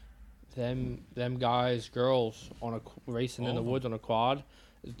series. Them guys, girls racing in the woods on a quad,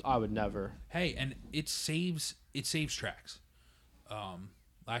 I would never. Hey, and it saves tracks.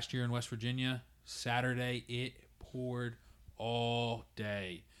 Last year in West Virginia, Saturday, it poured all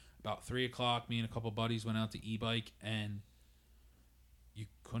day. About 3 o'clock, me and a couple buddies went out to e-bike, and you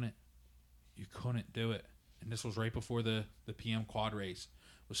couldn't do it. And this was right before the PM quad race.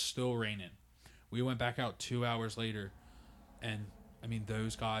 It was still raining. We went back out 2 hours later, and I mean,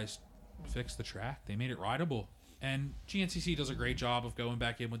 those guys fixed the track. They made it rideable. And GNCC does a great job of going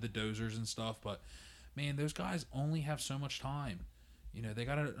back in with the dozers and stuff, but man, those guys only have so much time. They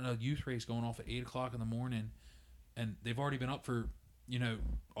got a youth race going off at 8 o'clock in the morning, and they've already been up for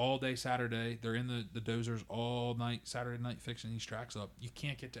all day Saturday. They're in the dozers all night Saturday night fixing these tracks up. You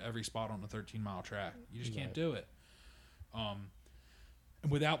can't get to every spot on the 13-mile track. You just can't do it. And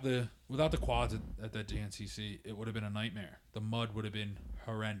without the quads at that GNCC, it would have been a nightmare. The mud would have been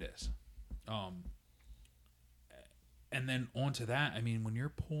horrendous. And then onto that, I mean, when you're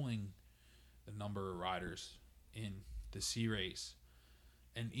pulling the number of riders in the C race,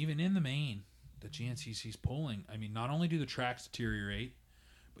 and even in the main, the GNCC's pulling, I mean, not only do the tracks deteriorate,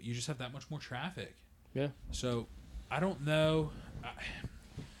 but you just have that much more traffic. Yeah. So, I don't know.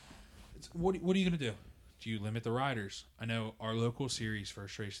 What are you going to do? Do you limit the riders? I know our local series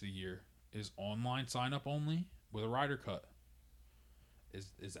first race of the year is online sign up only with a rider cut.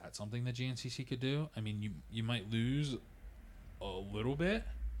 Is that something that GNCC could do? I mean, you might lose a little bit.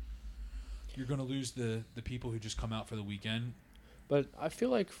 You're going to lose the people who just come out for the weekend. But I feel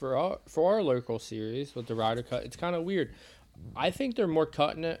like for our local series with the rider cut, it's kind of weird. I think they're more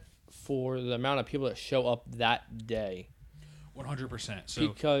cutting it for the amount of people that show up that day. 100%. So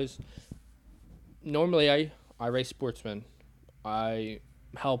because normally I race sportsmen. I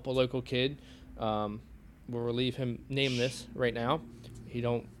help a local kid. We'll relieve him nameless right now. He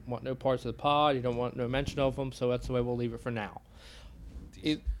don't want no parts of the pod. He don't want no mention of them. So that's the way we'll leave it for now.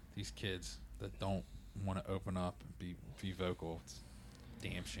 These kids that don't want to open up and be vocal, it's a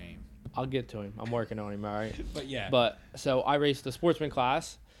damn shame. I'll get to him. I'm working on him, all right? But yeah. But so I race the sportsman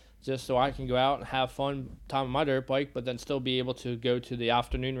class just so I can go out and have fun time on my dirt bike, but then still be able to go to the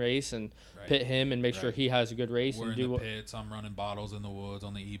afternoon race and pit him and make sure he has a good race. We're and in the pits. I'm running bottles in the woods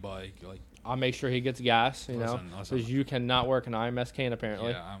on the e-bike. I'll make sure he gets gas, because you cannot work an IMS can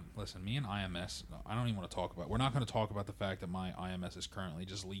apparently. Yeah, listen, me and IMS, I don't even want to talk about. We're not going to talk about the fact that my IMS is currently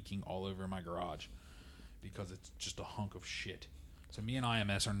just leaking all over my garage because it's just a hunk of shit. So me and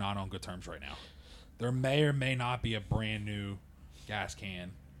IMS are not on good terms right now. There may or may not be a brand new gas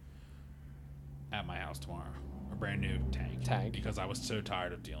can at my house tomorrow. A brand new tank. Because I was so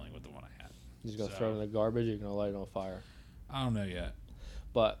tired of dealing with the one I had. You're going to throw it in the garbage or you're going to light it on fire? I don't know yet.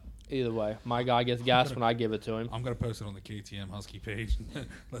 But either way, my guy gets gas when I give it to him. I'm going to post it on the KTM Husky page.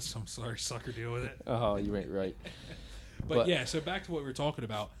 Let some sorry sucker deal with it. Oh, you ain't right. But yeah, so back to what we were talking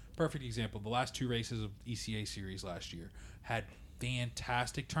about. Perfect example. The last 2 races of ECEA series last year had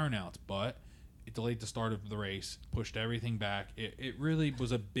fantastic turnouts, but it delayed the start of the race, pushed everything back. It really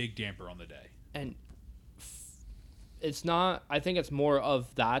was a big damper on the day. And it's not, I think it's more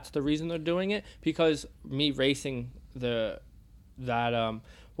of that's the reason they're doing it, because me racing at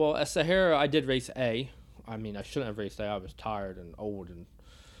Sahara, I did race A. I mean, I shouldn't have raced A. I was tired and old, and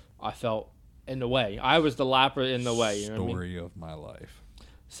I felt in the way. I was the lapper in the way. Story of my life.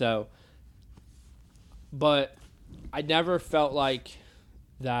 So, but I never felt like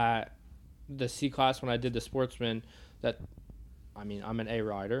that the C class when I did the sportsman, that, I mean, I'm an A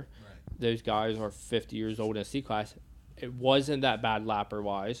rider. Right. Those guys are 50 years old in C class. It wasn't that bad lapper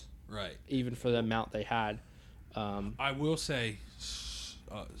wise. Right. Even for the amount they had. I will say,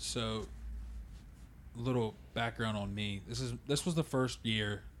 so little background on me. This was the first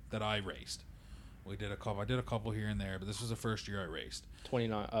year that I raced. We did a couple. I did a couple here and there, but this was the first year I raced.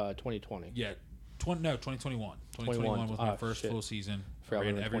 2020. Yeah, 2021. 2021 was my first full season.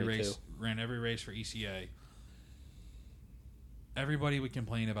 Ran every race for ECEA. Everybody would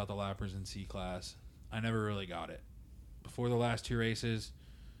complain about the lappers in C class. I never really got it. Before the last 2 races,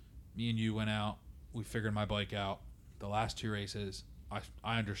 me and you went out. We figured my bike out. The last 2 races,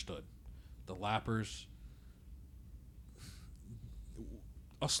 I understood. The lappers,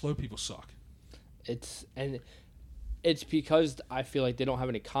 us slow people suck. It's because I feel like they don't have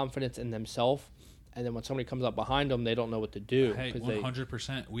any confidence in themselves, and then when somebody comes up behind them, they don't know what to do. Hey,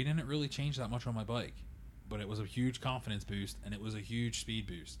 100%. We didn't really change that much on my bike, but it was a huge confidence boost, and it was a huge speed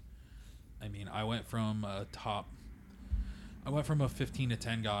boost. I mean, I went from a 15 to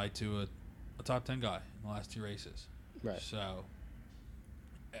 10 guy to a top 10 guy in the last 2 races. Right. So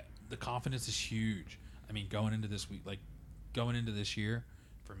the confidence is huge. I mean, going into this year,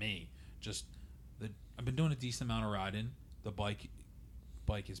 for me, I've been doing a decent amount of riding. The bike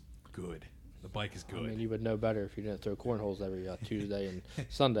is good. The bike is good. I mean, you would know better if you didn't throw cornholes every Tuesday and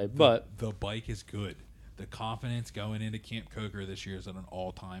Sunday. But the bike is good. The confidence going into Camp Coker this year is at an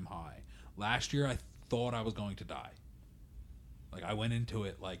all-time high. Last year, I thought I was going to die. Like, I went into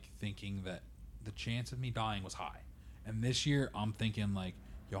it thinking that the chance of me dying was high. And this year, I'm thinking I'm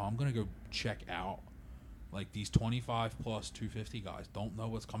gonna go check out. These 25 plus 250 guys don't know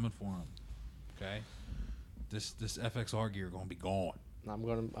what's coming for them. Okay, this FXR gear gonna be gone. I'm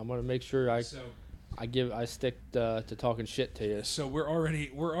gonna make sure I stick to talking shit to you. So we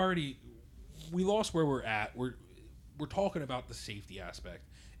lost where we're at. We're talking about the safety aspect.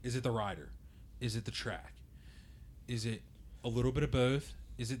 Is it the rider? Is it the track? Is it a little bit of both?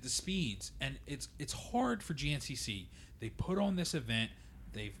 Is it the speeds? And it's hard for GNCC. They put on this event.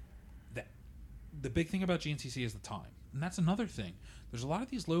 The big thing about GNCC is the time, and that's another thing. There's a lot of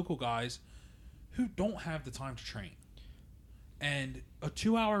these local guys who don't have the time to train, and a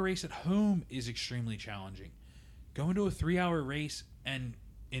 2-hour race at home is extremely challenging. Going to a 3-hour race, and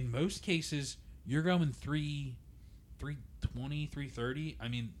in most cases, you're going 3:20, 3:30. I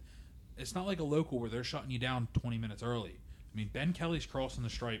mean, it's not like a local where they're shutting you down 20 minutes early. I mean, Ben Kelly's crossing the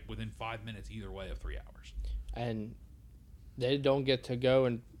stripe within 5 minutes either way of 3 hours. And they don't get to go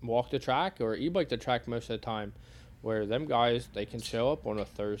and walk the track or e-bike the track most of the time, where them guys, they can show up on a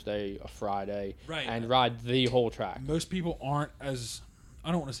Thursday, a Friday, and ride the whole track. Most people aren't as,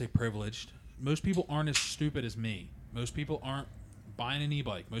 I don't want to say privileged, most people aren't as stupid as me. Most people aren't buying an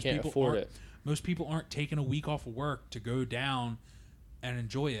e-bike. Most Can't people afford aren't, it. Most people aren't taking a week off of work to go down and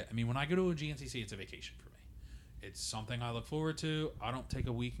enjoy it. I mean, when I go to a GNCC, it's a vacation for me. It's something I look forward to. I don't take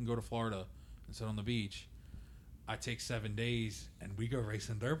a week and go to Florida and sit on the beach. I take 7 days and we go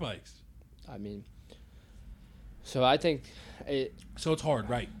racing dirt bikes. I mean, so I think So it's hard,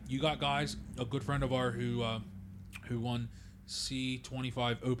 right? You got guys. A good friend of ours who won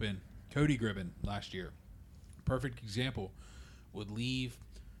C25 Open, Cody Gribben, last year. Perfect example. Would leave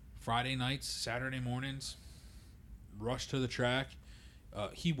Friday nights, Saturday mornings, rush to the track.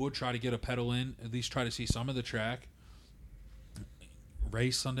 He would try to get a pedal in, at least try to see some of the track.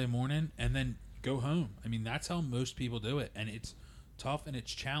 Race Sunday morning, and then go home. I mean, that's how most people do it, and it's tough and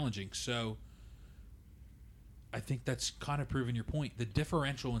it's challenging. So I think that's kind of proving your point. The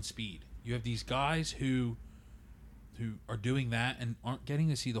differential in speed. You have these guys who are doing that and aren't getting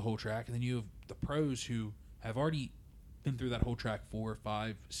to see the whole track, and then you have the pros who have already been through that whole track 4,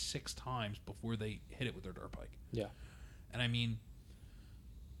 5, 6 times before they hit it with their dirt bike. Yeah. And I mean,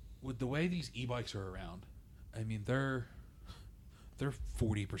 with the way these e-bikes are around, I mean, they're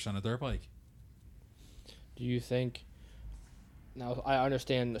 40% of dirt bike. Do you think, now I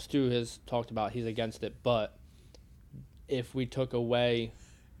understand Stu has talked about he's against it, but if we took away,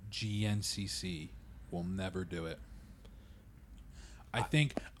 GNCC will never do it. I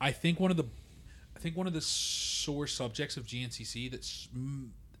think one of the sore subjects of GNCC that's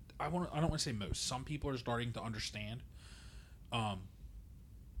I don't want to say most. Some people are starting to understand. At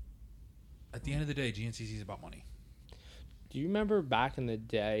the end of the day, GNCC is about money. do you remember back in the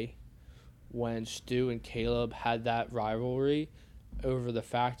day when Stu and Caleb had that rivalry over the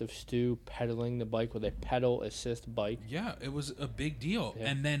fact of Stu pedaling the bike with a pedal assist bike? Yeah, it was a big deal. Yeah.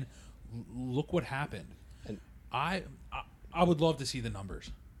 And then look what happened. And I would love to see the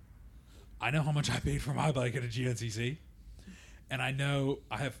numbers. I know how much I paid for my bike at a GNCC, and I know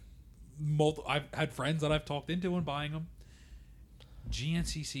I've had friends that I've talked into and buying them.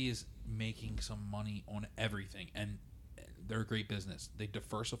 GNCC is making some money on everything, and they're a great business. They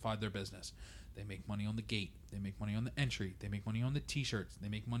diversified their business. They make money on the gate. They make money on the entry. They make money on the T-shirts. They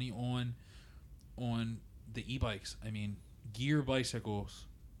make money on the e-bikes. I mean, Gear Bicycles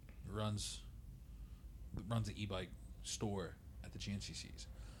runs runs the e-bike store at the GNCCs.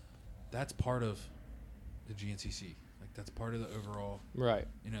 That's part of the GNCC. Like, that's part of the overall. Right.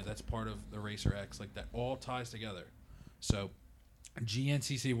 That's part of the Racer X. Like, that all ties together. So,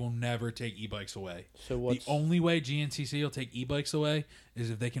 GNCC will never take e-bikes away. So the only way GNCC will take e-bikes away is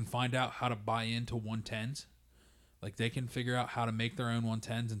if they can find out how to buy into 110s. Like, they can figure out how to make their own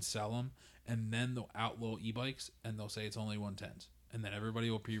 110s and sell them, and then they'll outlaw e-bikes, and they'll say it's only 110s. And then everybody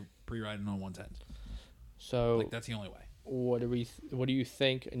will be pre-riding on 110s. So, like, that's the only way. What do you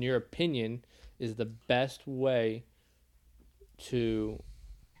think, in your opinion, is the best way to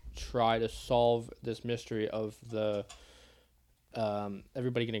try to solve this mystery of the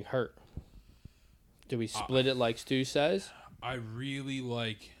everybody getting hurt? Do we split it like Stu says? I really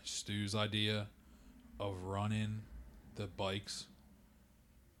like Stu's idea of running the bikes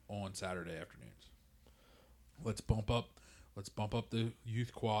on Saturday afternoons. Let's bump up the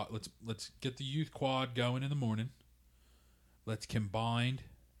youth quad. Let's get the youth quad going in the morning. Let's combine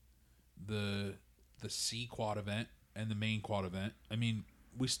the C quad event and the main quad event. I mean,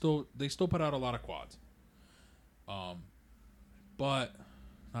 they still put out a lot of quads. But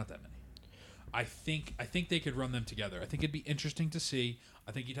not that many. I think they could run them together. I think it'd be interesting to see.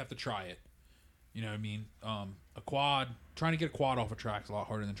 I think you'd have to try it. You know what I mean? A quad, trying to get a quad off a track is a lot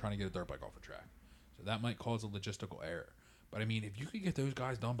harder than trying to get a dirt bike off a track. So that might cause a logistical error. But I mean, if you could get those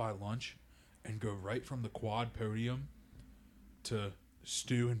guys done by lunch and go right from the quad podium to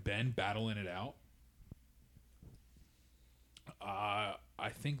Stu and Ben battling it out, I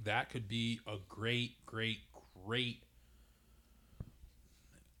think that could be a great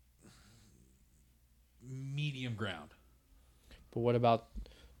medium ground. But what about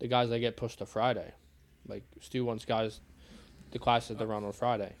the guys that get pushed to Friday? Like, Stu wants the classes that run on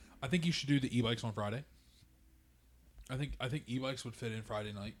Friday. I think you should do the e-bikes on Friday. I think e-bikes would fit in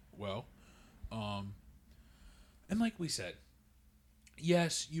Friday night well. And like we said,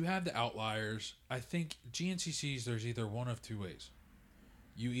 yes, you have the outliers. I think GNCCs, there's either one of two ways.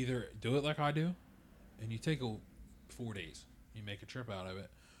 You either do it like I do, and you take 4 days. You make a trip out of it.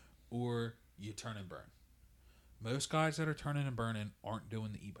 Or you turn and burn. Most guys that are turning and burning aren't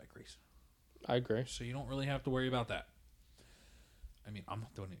doing the e-bike race. I agree. So you don't really have to worry about that. I mean, I'm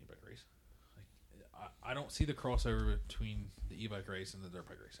not doing an e-bike race. Like, I don't see the crossover between the e-bike race and the dirt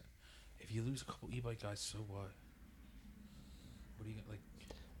bike racing. If you lose a couple e-bike guys, so what? What are you like?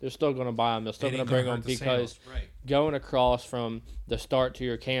 They're still going to buy them. They're still going to bring them because going across from the start to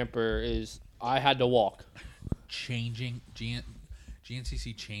your camper is, I had to walk. GNCC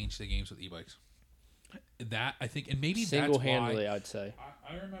changed the games with e-bikes. That, I think, and maybe single-handedly, that's why, I'd say.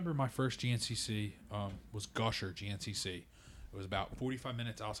 I remember my first GNCC was Gusher GNCC. It was about 45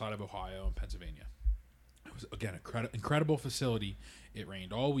 minutes outside of Ohio and Pennsylvania. It was, again, an incredible facility. It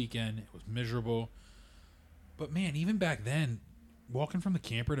rained all weekend. It was miserable. But, man, even back then, walking from the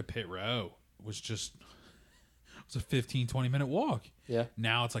camper to pit row was just, it was a 15, 20-minute walk. Yeah.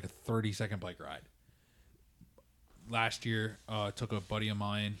 Now it's like a 30-second bike ride. Last year, took a buddy of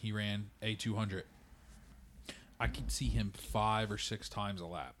mine. He ran A200. I could see him 5 or 6 times a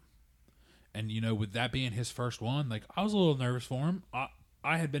lap. And, with that being his first one, like, I was a little nervous for him.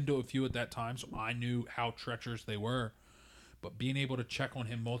 I had been to a few at that time, so I knew how treacherous they were. But being able to check on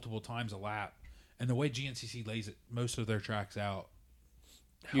him multiple times a lap, and the way GNCC lays it, most of their tracks out,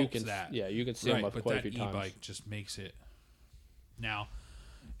 helps that. Yeah, you can see him up quite a few times. But that e-bike just makes it. Now,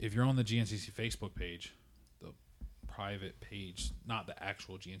 if you're on the GNCC Facebook page, the private page, not the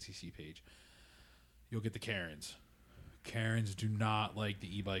actual GNCC page, you'll get the Karens. Karens do not like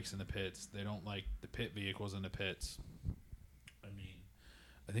the e-bikes in the pits. They don't like the pit vehicles in the pits. I mean,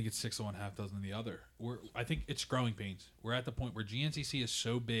 I think it's 6 of one, half dozen of the other. I think it's growing pains. We're at the point where GNCC is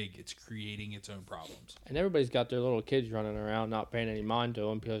so big, it's creating its own problems. And everybody's got their little kids running around, not paying any mind to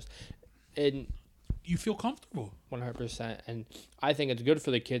them because you feel comfortable. 100%. And I think it's good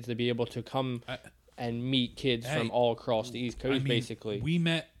for the kids to be able to come and meet kids from all across the East Coast, basically. We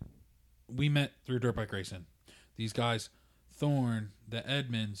met through dirt bike racing. These guys, Thorne, the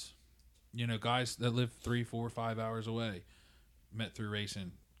Edmonds, guys that live 3, 4, 5 hours away, met through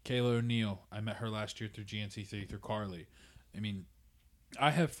racing. Kayla O'Neill, I met her last year through GNC3 through Carly. I mean,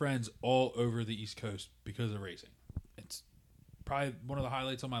 I have friends all over the East Coast because of racing. It's probably one of the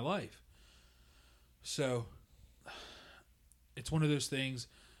highlights of my life. So it's one of those things.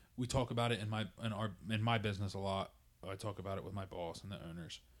 We talk about it in my business a lot. I talk about it with my boss and the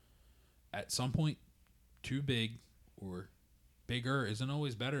owners. At some point, too big or bigger isn't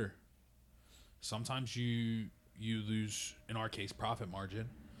always better. Sometimes you lose, in our case, profit margin.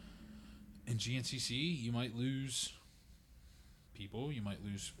 In GNCC, you might lose people. You might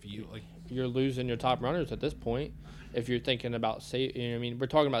lose like you're losing your top runners at this point. If you're thinking about I mean, we're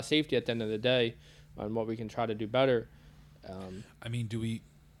talking about safety at the end of the day, and what we can try to do better. I mean, do we?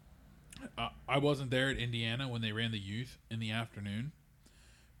 I wasn't there at Indiana when they ran the youth in the afternoon,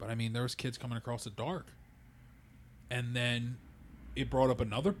 but I mean, there was kids coming across the dark, and then it brought up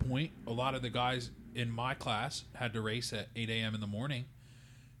another point. A lot of the guys in my class had to race at 8 a.m. in the morning,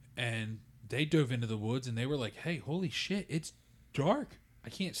 and they dove into the woods, and they were like, "Hey, holy shit, it's dark. I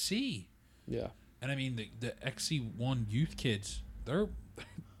can't see." Yeah. And I mean, the XC1 youth kids, they're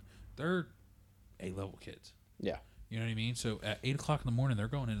A-level kids. Yeah. You know what I mean? So at 8 o'clock in the morning, they're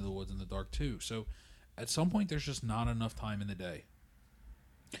going into the woods in the dark too. So at some point, there's just not enough time in the day.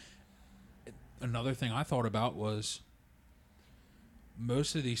 Another thing I thought about was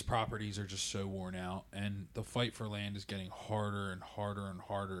most of these properties are just so worn out, and the fight for land is getting harder and harder and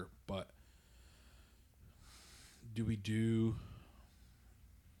harder. But do we do...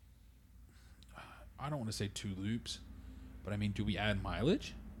 I don't want to say 2 loops, but I mean, do we add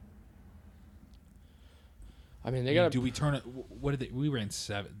mileage? I mean, they got. Do we turn it? What did they? We ran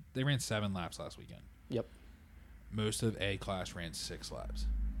 7. They ran 7 laps last weekend. Yep. Most of A class ran 6 laps.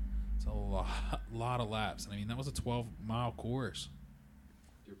 It's a lot of laps. And I mean, that was a 12-mile course.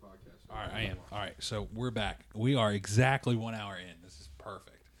 Your podcast. All right, I am. All right, so we're back. We are exactly 1 hour in. This is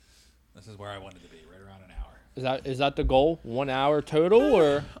perfect. This is where I wanted to be, right around an hour. Is that the goal? 1 hour total,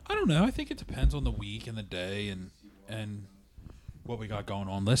 or? I don't know. I think it depends on the week and the day and what we got going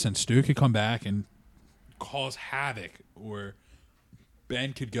on. Listen, Stu could come back and cause havoc, or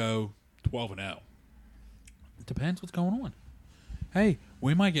Ben could go 12-0. It depends what's going on. Hey,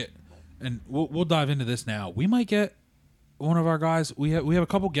 we might get, and we'll dive into this now. We might get one of our guys. We have a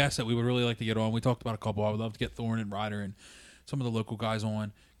couple guests that we would really like to get on. We talked about a couple. I would love to get Thorne and Ryder and some of the local guys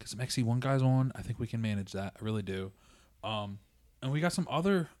on. Get some XC1 guys on. I think we can manage that. I really do. And we got some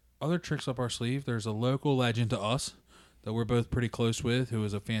other tricks up our sleeve. There's a local legend to us that we're both pretty close with, who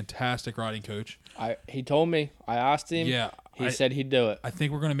is a fantastic riding coach. He told me. I asked him. Yeah, He said he'd do it. I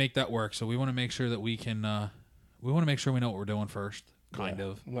think we're going to make that work. So we want to make sure that we can. We want to make sure we know what we're doing first. Kind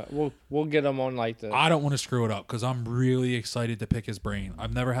of. We'll get him on like the. I don't want to screw it up because I'm really excited to pick his brain.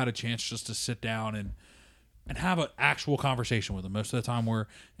 I've never had a chance just to sit down and have an actual conversation with him. Most of the time we're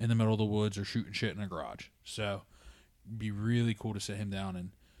in the middle of the woods or shooting shit in a garage. So it'd be really cool to sit him down, and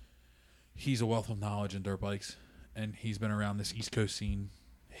he's a wealth of knowledge in dirt bikes. And he's been around this East Coast scene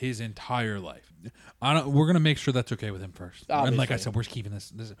his entire life. We're gonna make sure that's okay with him first. Obviously. And like I said, we're keeping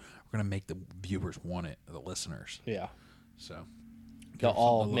this. We're gonna make the viewers want it, the listeners. Yeah. So They'll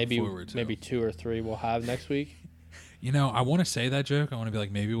all maybe 2 or 3 we'll have next week. You know, I want to say that joke. I want to be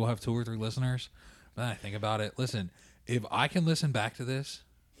like, maybe we'll have 2 or 3 listeners. But then I think about it. Listen, if I can listen back to this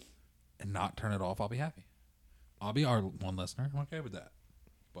and not turn it off, I'll be happy. I'll be our 1 listener. I'm okay with that.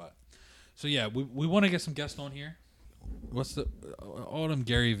 But so yeah, we want to get some guests on here. What's the all them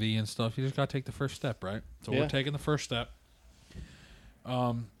Gary V and stuff? You just gotta take the first step, right? So we're taking the first step.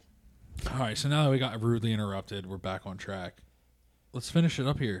 All right. So now that we got rudely interrupted, we're back on track. Let's finish it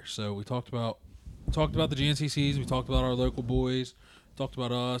up here. So we talked about the GNCCs. We talked about our local boys. Talked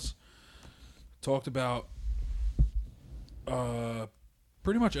about us. Talked about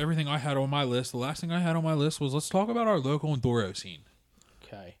pretty much everything I had on my list. The last thing I had on my list was let's talk about our local Enduro scene.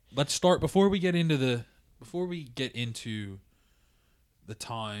 Okay. Let's start before we get into the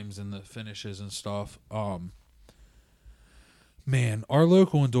times and the finishes and stuff. Man, our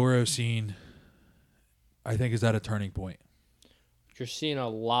local Enduro scene, I think, is at a turning point. You're seeing a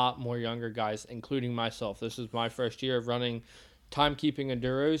lot more younger guys, including myself. This is my first year of running timekeeping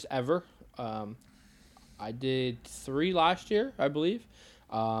Enduros ever. I did 3 last year, I believe.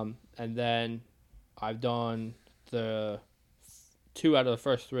 And then I've done the 2 out of the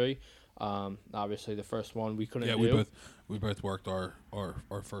first 3. Obviously, the first one we couldn't do. Yeah, we both worked our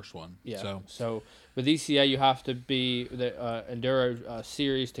first one. Yeah. So with ECEA, you have to be the Enduro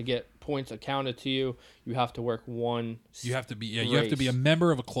series to get points accounted to you. You have to work one. You have to be You have to be a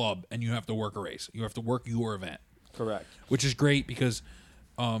member of a club, and you have to work a race. You have to work your event. Correct. Which is great because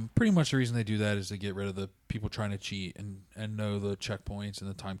pretty much the reason they do that is to get rid of the people trying to cheat and know the checkpoints and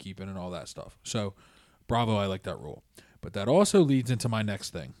the timekeeping and all that stuff. So, bravo, I like that rule. But that also leads into my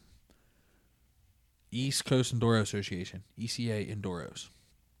next thing. East Coast Enduro Association, ECEA Enduros,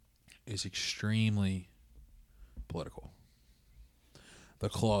 is extremely political. The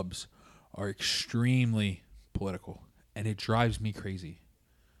clubs are extremely political, and it drives me crazy.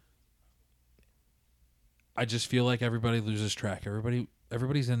 I just feel like everybody loses track.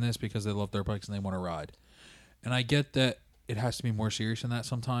 Everybody's in this because they love their bikes and they want to ride. And I get that it has to be more serious than that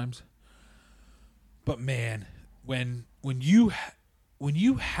sometimes. But man, when you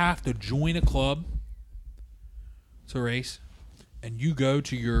have to join a club to race, and you go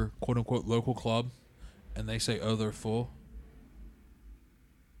to your quote unquote local club, and they say, "Oh, they're full."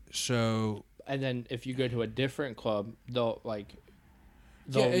 So. And then if you go to a different club, they'll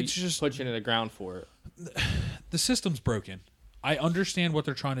It's just put you in the ground for it. The system's broken. I understand what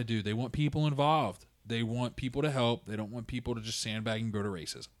they're trying to do. They want people involved. They want people to help. They don't want people to just sandbag and go to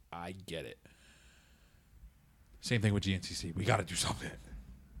races. I get it. Same thing with GNCC. We got to do something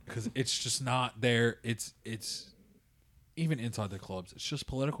because it's just not there. It's even inside the clubs. It's just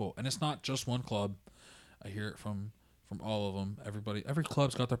political, and it's not just one club. I hear it from all of them. Every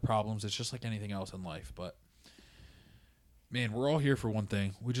club's got their problems. It's just like anything else in life. But man, we're all here for one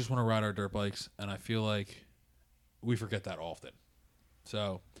thing. We just want to ride our dirt bikes, and I feel like we forget that often.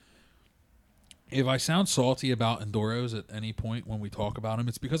 So if I sound salty about Enduros at any point when we talk about them,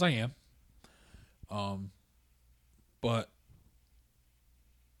 it's because I am. But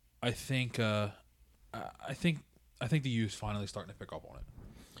I think the youth's finally starting to pick up on it.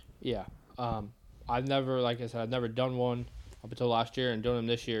 Yeah. I've never done one up until last year and doing them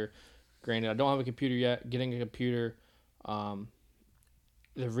this year. Granted, I don't have a computer yet. Getting a computer.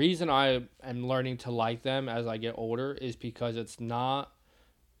 The reason I am learning to like them as I get older is because it's not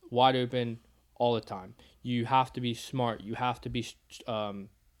wide open all the time. You have to be smart. You have to be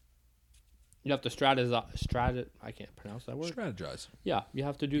you have to strategize. I can't pronounce that word. Strategize. Yeah, you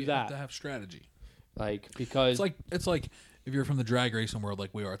have to do you that. have to have strategy. Because it's like if you're from the drag racing world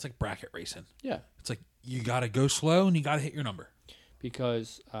like we are, it's like bracket racing. Yeah. It's like you got to go slow and you got to hit your number.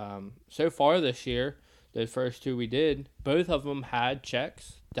 Because so far this year, the first two we did, both of them had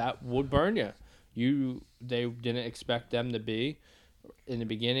checks that would burn you. They didn't expect them to be in the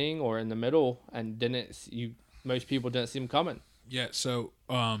beginning or in the middle, and most people didn't see them coming. Yeah. So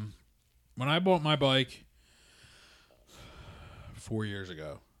when I bought my bike 4 years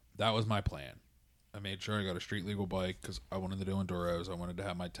ago, that was my plan. I made sure I got a street legal bike because I wanted to do enduros. I wanted to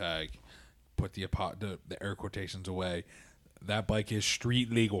have my tag, put the air quotations away. That bike is street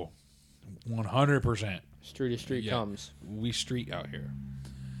legal. 100%. Street to street comes. We street out here.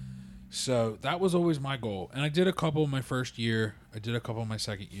 So that was always my goal. And I did a couple my first year. I did a couple my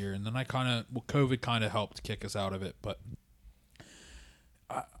second year. And then COVID kind of helped kick us out of it. But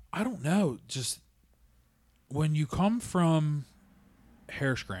I don't know. Just when you come from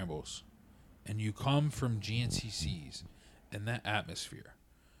hair scrambles and you come from GNCCs and that atmosphere,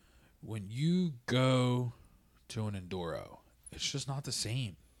 when you go to an Enduro, it's just not the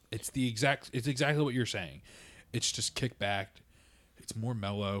same. It's exactly what you're saying. It's just kick back. It's more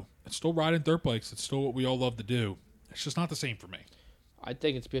mellow. It's still riding dirt bikes. It's still what we all love to do. It's just not the same for me. I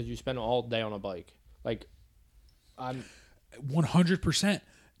think it's because you spend all day on a bike. I'm 100%.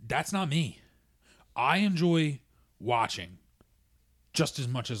 That's not me. I enjoy watching just as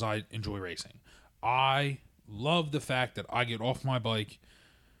much as I enjoy racing. I love the fact that I get off my bike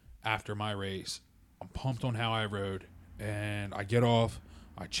after my race. I'm pumped on how I rode, and I get off.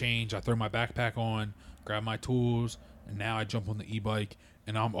 I change, I throw my backpack on, grab my tools, and now I jump on the e-bike,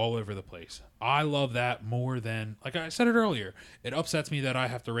 and I'm all over the place. I love that more than, like I said it earlier, it upsets me that I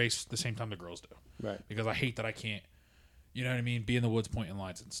have to race the same time the girls do. Right. Because I hate that I can't, you know what I mean, be in the woods pointing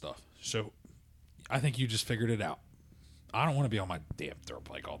lines and stuff. So I think you just figured it out. I don't want to be on my damn dirt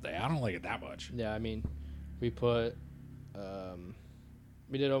bike all day. I don't like it that much. Yeah, I mean, we put,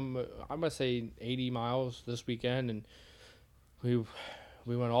 we did, I'm going to say 80 miles this weekend, and we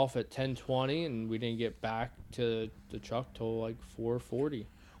went off at 10:20, and we didn't get back to the truck till like 4:40.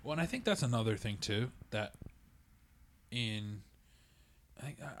 Well, and I think that's another thing too. That I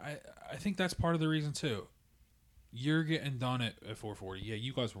think that's part of the reason too. You're getting done at 4:40. Yeah,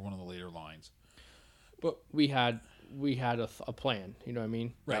 you guys were one of the later lines, but we had a plan. You know what I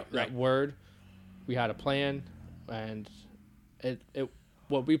mean? Right. That word. We had a plan, and it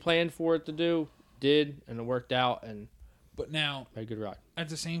what we planned for it to do did, and it worked out, and. But now, a good ride. At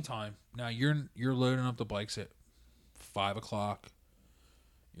the same time, now you're loading up the bikes at 5:00.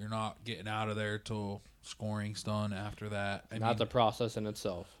 You're not getting out of there till scoring's done after that. Not the process in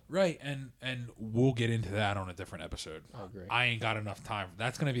itself. Right, and we'll get into that on a different episode. Oh, great. I ain't got enough time.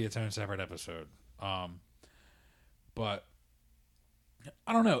 That's going to be its own separate episode. But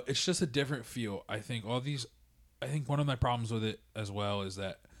I don't know. It's just a different feel. I think one of my problems with it as well is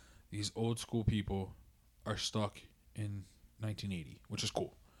that these old school people are stuck in 1980, which is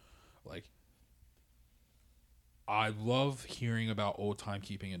cool. Like, I love hearing about old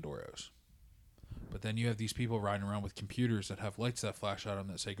timekeeping enduros, but then you have these people riding around with computers that have lights that flash at them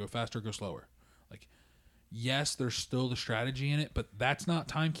that say go faster, go slower. Like, yes, there's still the strategy in it, but that's not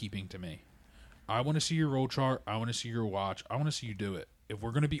timekeeping to me. I want to see your roll chart. I want to see your watch. I want to see you do it. If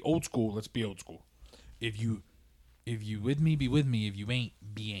we're gonna be old school, let's be old school. If you with me, be with me. If you ain't,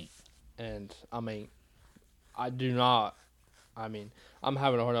 be ain't. And I mean, I do not. I mean, I'm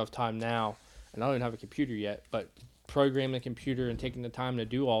having a hard enough time now, and I don't even have a computer yet. But programming the computer and taking the time to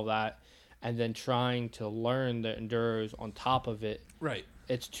do all that, and then trying to learn the enduros on top of it. Right.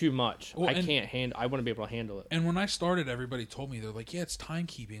 It's too much. Well, I can't handle. I wouldn't be able to handle it. And when I started, everybody told me, they're like, "Yeah, it's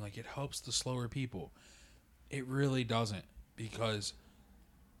timekeeping. Like, it helps the slower people." It really doesn't, because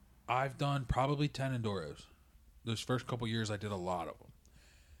I've done probably 10 enduros. Those first couple years, I did a lot of them,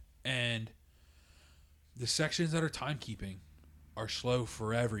 and the sections that are timekeeping are slow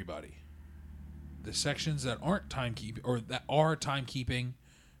for everybody. The sections that aren't timekeeping, or that are timekeeping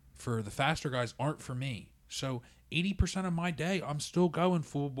for the faster guys, aren't for me. So 80% of my day, I'm still going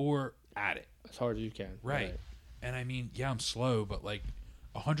full bore at it. As hard as you can. Right. And I mean, yeah, I'm slow, but like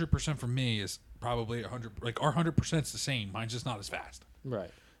 100% for me is probably 100. Like our 100% is the same. Mine's just not as fast.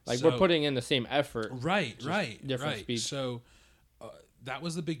 Right. Like So, we're putting in the same effort. Right. Different speeds. So that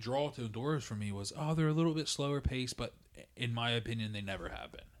was the big draw to enduros for me, was, they're a little bit slower paced, but in my opinion, they never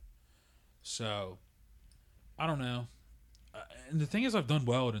have been. So I don't know. And the thing is, I've done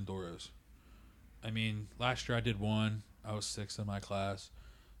well at enduros. I mean, last year I did one. I was 6th in my class.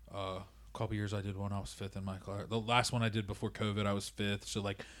 A couple years I did one. I was 5th in my class. The last one I did before COVID, I was 5th. So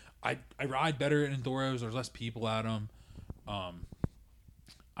like, I ride better at enduros. There's less people at them.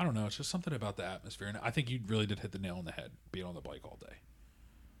 I don't know. It's just something about the atmosphere, and I think you really did hit the nail on the head being on the bike all day.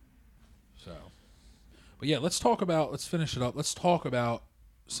 So, but yeah, let's finish it up. Let's talk about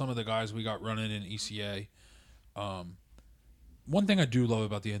some of the guys we got running in ECA. One thing I do love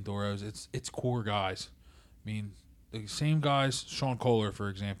about the enduros, it's core guys. I mean, the same guys, Sean Kohler, for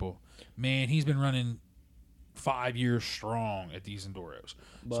example. Man, he's been running 5 years strong at these enduros.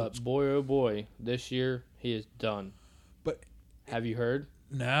 But so boy, oh boy, this year he is done. But have you heard?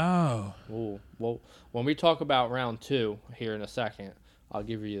 No. Ooh, well, when we talk about round 2 here in a second, I'll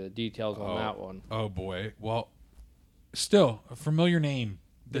give you the details on that one. Oh boy. Well, still a familiar name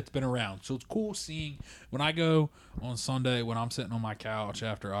that's been around. So it's cool seeing when I go on Sunday, when I'm sitting on my couch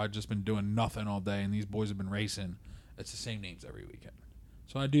after I've just been doing nothing all day and these boys have been racing, it's the same names every weekend.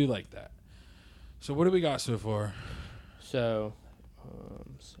 So I do like that. So what do we got so far? So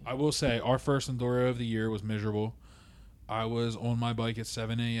I will say our first Enduro of the year was miserable. I was on my bike at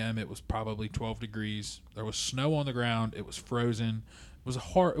 7 a.m. It was probably 12 degrees. There was snow on the ground. It was frozen. It was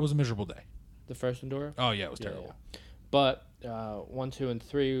a miserable day. The first Enduro? Oh, yeah, it was terrible. Yeah. But 1, 2, and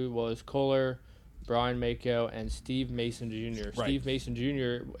 3 was Kohler, Brian Mako, and Steve Mason Jr. Right. Steve Mason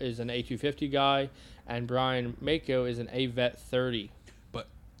Jr. is an A250 guy, and Brian Mako is an AVET 30. But,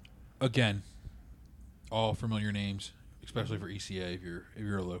 again, all familiar names, especially for ECA. If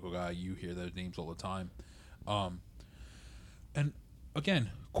you're a local guy, you hear those names all the time. And again,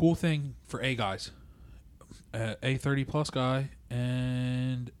 cool thing for A guys, a 30 plus guy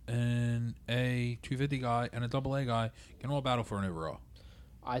and an A 250 guy and a double A guy can all battle for an overall.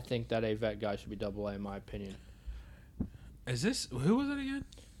 I think that AVET guy should be double A in my opinion. Who was it again?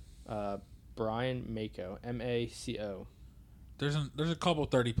 Brian Mako, Mako. There's a couple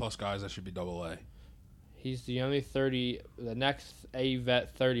 30 plus guys that should be double A. He's the only 30. The next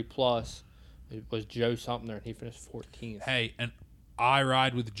AVET 30 plus was Joe Sumner, and he finished 14th. Hey, and I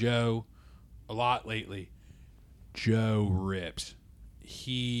ride with Joe a lot lately. Joe rips.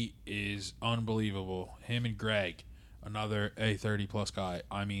 He is unbelievable. Him and Greg, another A30 plus guy.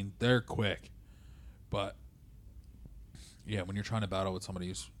 I mean, they're quick. But, yeah, when you're trying to battle with somebody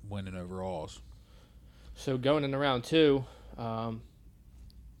who's winning overalls. So going into round 2, that's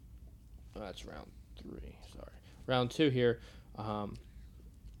round 3. Sorry. Round 2 here.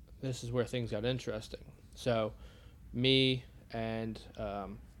 This is where things got interesting. So, me and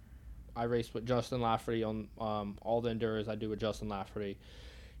I raced with Justin Lafferty on all the enduros I do with Justin Lafferty.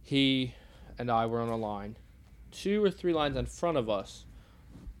 He and I were on a line. 2 or 3 lines in front of us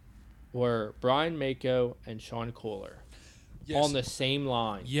were Brian Mako and Sean Kohler on the same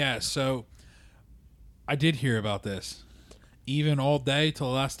line. Yeah, so I did hear about this. Even all day till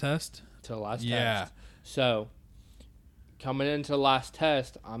the last test? Till the last test. So, coming into the last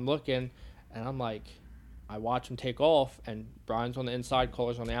test, I'm looking, and I'm like, I watch him take off, and Brian's on the inside,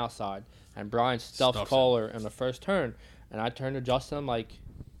 Kohler's on the outside, and Brian stuffs Kohler in the first turn, and I turn to Justin, I'm like,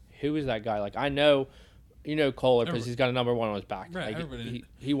 who is that guy? Like, I know, Kohler because he's got a number 1 on his back. Right, like,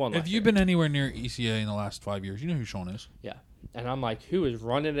 he won. If you've been anywhere near ECA in the last 5 years, you know who Sean is. Yeah, and I'm like, who is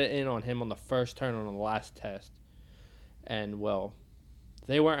running it in on him on the first turn on the last test? And, well,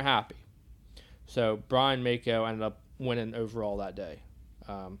 they weren't happy. So, Brian Mako ended up winning overall that day.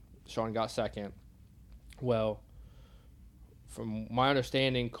 Sean got second. Well, from my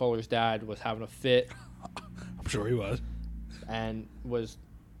understanding, Kohler's dad was having a fit. I'm sure he was. And was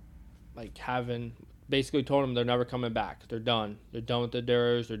basically told him they're never coming back. They're done. They're done with the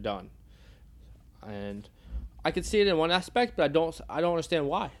Enduros. They're done. And I could see it in one aspect, but I don't understand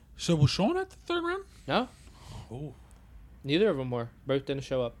why. So was Sean at the third round? No. Oh. Neither of them were. Both didn't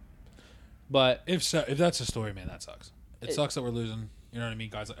show up. But if that's the story, man, that sucks. It sucks that we're losing. You know what I mean,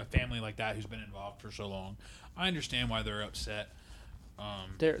 guys? A family like that who's been involved for so long. I understand why they're upset.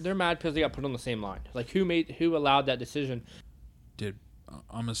 They're mad because they got put on the same line. Who allowed that decision?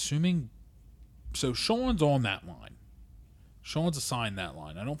 I'm assuming. So Sean's on that line. Sean's assigned that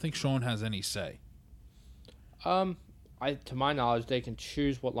line. I don't think Sean has any say. To my knowledge, they can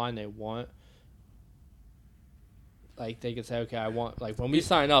choose what line they want. They could say, okay, I want when we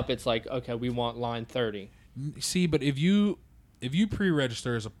sign up, it's okay, we want line 30. See, but if you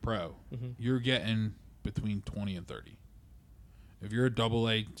pre-register as a pro, mm-hmm. you're getting between 20 and 30. If you're a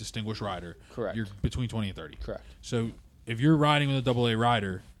AA distinguished rider, correct, you're between 20 and 30. Correct. So if you're riding with a AA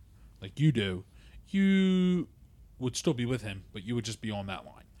rider, like you do, you would still be with him, but you would just be on that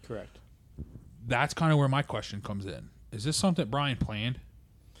line. Correct. That's kind of where my question comes in. Is this something Brian planned?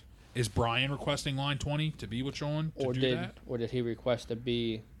 Is Brian requesting line 20 to be with Sean to do that? Or did he request to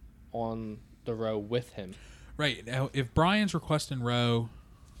be on the row with him? Right. Now, if Brian's requesting row...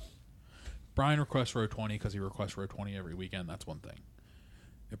 Brian requests row 20 because he requests row 20 every weekend. That's one thing.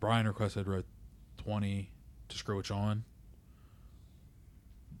 If Brian requested row 20 to screw with Sean,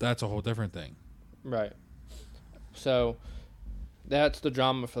 that's a whole different thing. Right. So that's the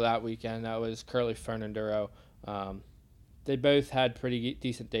drama for that weekend. That was Curly Fern Enduro. They both had pretty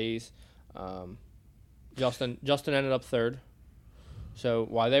decent days. Justin ended up third. So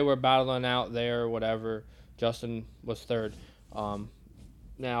while they were battling out there or whatever, Justin was third.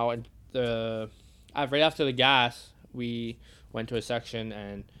 Now, right after the gas, we went to a section,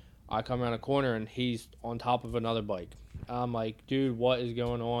 and I come around a corner, and he's on top of another bike. I'm like, dude, what is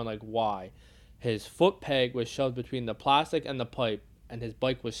going on? Why? His foot peg was shoved between the plastic and the pipe, and his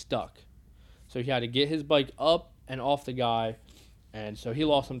bike was stuck. So he had to get his bike up and off the guy, and so he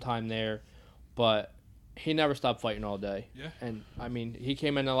lost some time there, but he never stopped fighting all day. Yeah. And, he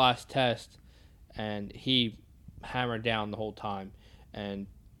came in the last test, and he hammered down the whole time, and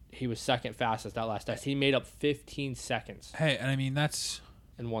he was second fastest that last test. He made up 15 seconds. Hey, and that's...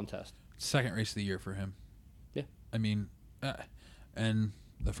 in one test. Second race of the year for him. Yeah. And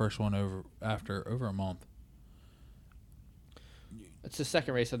the first one over a month. It's the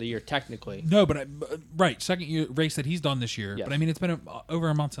second race of the year, technically. No, but right, second year race that he's done this year. Yes. But it's been over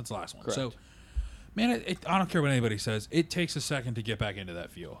a month since the last one. Correct. So, man, I don't care what anybody says. It takes a second to get back into that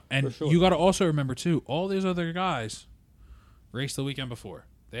field, and for sure. You got to also remember too, all these other guys raced the weekend before.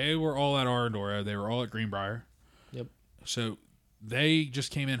 They were all at our Enduro. They were all at Greenbrier. Yep. So they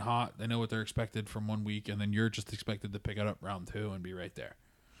just came in hot. They know what they're expected from 1 week, and then you're just expected to pick it up round 2 and be right there.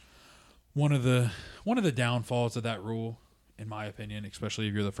 One of the downfalls of that rule, in my opinion, especially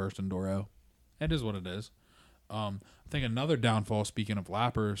if you're the first Enduro, it is what it is. I think another downfall, speaking of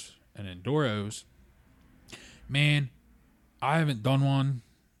lappers and Enduros, man, I haven't done one.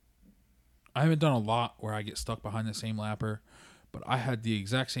 I haven't done a lot where I get stuck behind the same lapper, but I had the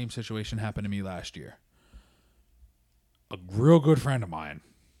exact same situation happen to me last year. A real good friend of mine,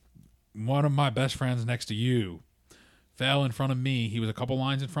 one of my best friends next to you, fell in front of me. He was a couple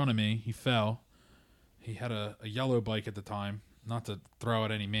lines in front of me. He fell. He had a yellow bike at the time. Not to throw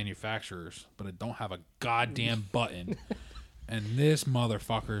at any manufacturers, but it don't have a goddamn button. And this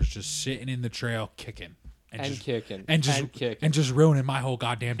motherfucker is just sitting in the trail kicking. And just ruining my whole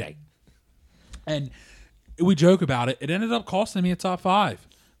goddamn day. And we joke about it. It ended up costing me a top 5.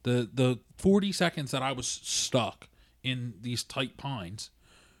 The 40 seconds that I was stuck in these tight pines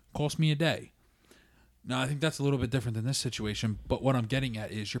cost me a day. Now, I think that's a little bit different than this situation, but what I'm getting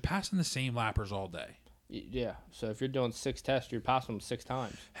at is you're passing the same lappers all day. Yeah, so if you're doing 6 tests, you're passing them 6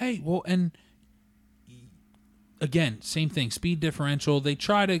 times. Hey, well, and again, same thing. Speed differential. They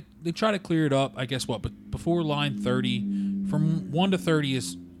try to clear it up. I guess what? But before line 30, from 1 to 30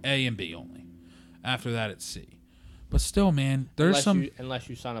 is A and B only. After that, it's C. But still, man, there's unless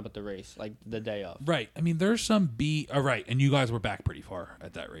you sign up at the race, like the day of. Right. There's some B. Oh, right. And you guys were back pretty far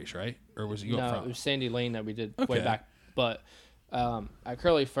at that race, right? Or was it you up front? No, it was Sandy Lane that we did way back. But at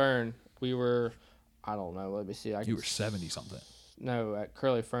Curly Fern, we were, I don't know. Let me see. You were 70 something. No, at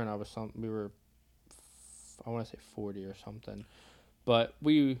Curly Fern, we were, I want to say 40 or something. But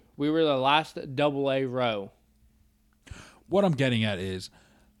we were the last AA row. What I'm getting at is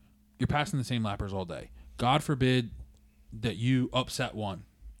you're passing the same lappers all day. God forbid that you upset one.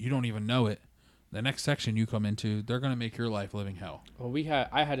 you don't even know it. The next section you come into, they're going to make your life living hell. Well,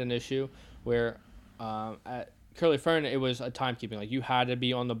 I had an issue where at Curly Fern, it was a timekeeping. Like, you had to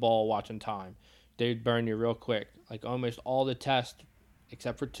be on the ball watching time. They'd burn you real quick. Like, almost all the tests,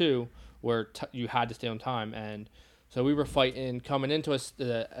 except for 2, where you had to stay on time. And so we were fighting coming into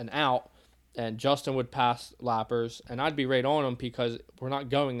an out, and Justin would pass lappers, and I'd be right on him because we're not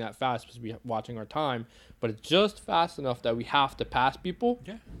going that fast because we're watching our time. But it's just fast enough that we have to pass people.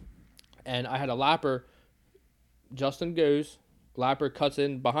 Yeah. And I had a lapper. Justin goes. Lapper cuts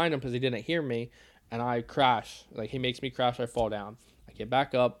in behind him because he didn't hear me. And I crash. Like, he makes me crash. I fall down. I get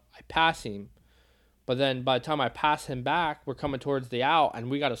back up. I pass him. But then by the time I pass him back, we're coming towards the out. And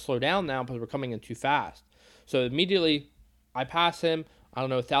we got to slow down now because we're coming in too fast. So immediately I pass him. I don't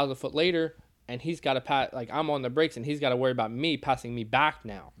know, 1,000 foot later. And he's got to pass. Like, I'm on the brakes. And he's got to worry about me passing me back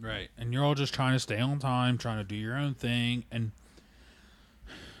now. Right. And you're all just trying to stay on time. Trying to do your own thing. And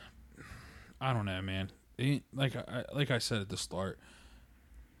I don't know, man. Like I said at the start,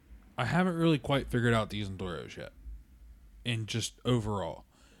 I haven't really quite figured out these Enduros yet. And just overall.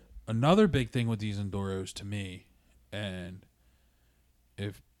 Another big thing with these Enduros to me, and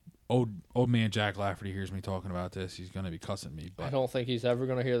if old man Jack Lafferty hears me talking about this, he's going to be cussing me. But I don't think he's ever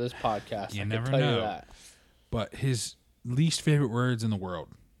going to hear this podcast. You I never can tell know. you that. But his least favorite words in the world,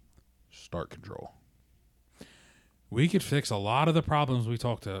 start control. We could fix a lot of the problems we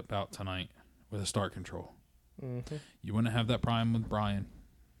talked about tonight with a start control. Mm-hmm. You wouldn't have that problem with Brian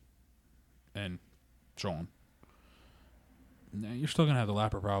and Sean. Now, you're still going to have the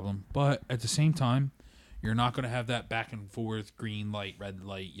lapper problem, but at the same time, you're not going to have that back and forth green light, red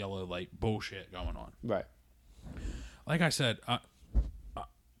light, yellow light bullshit going on. Right. Like I said,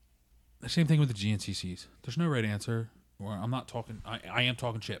 the same thing with the GNCCs. There's no right answer. Or I'm not talking. I am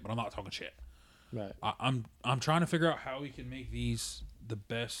talking shit, but I'm not talking shit. Right. I'm trying to figure out how we can make these the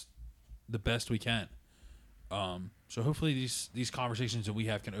best we can. So hopefully these conversations that we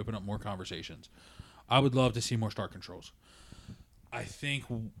have can open up more conversations. I would love to see more start controls. I think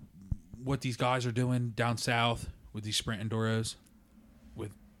what these guys are doing down south with these sprint enduros,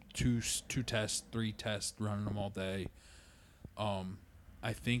 with two tests, 3 tests, running them all day.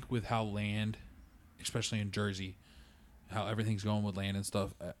 I think with how land, especially in Jersey, how everything's going with land and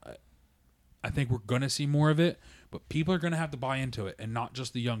stuff, I think we're going to see more of it, but people are going to have to buy into it, and not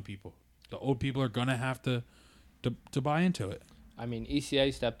just the young people. The old people are going to have to buy into it. I mean,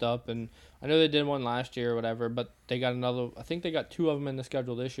 ECEA stepped up, and I know they did one last year or whatever, but they got another. I think they got 2 of them in the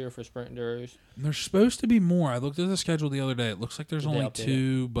schedule this year for sprint enduros. And there's supposed to be more. I looked at the schedule the other day. It looks like there's only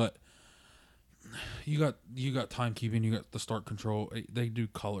 2, but you got timekeeping, you got the start control. They do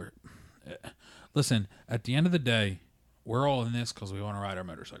color. Listen, at the end of the day, we're all in this because we want to ride our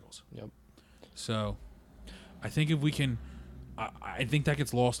motorcycles. Yep. So, I think if we can, I think that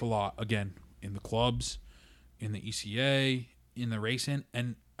gets lost a lot again in the clubs, in the ECEA, in the racing,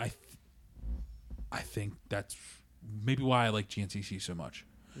 and I think that's maybe why I like GNCC so much.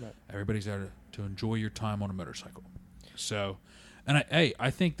 Right. Everybody's there to enjoy your time on a motorcycle. So, and I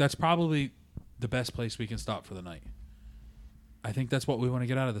think that's probably the best place we can stop for the night. I think that's what we want to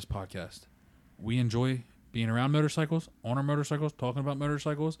get out of this podcast. We enjoy being around motorcycles, on our motorcycles, talking about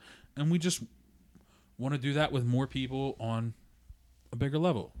motorcycles, and we just want to do that with more people on a bigger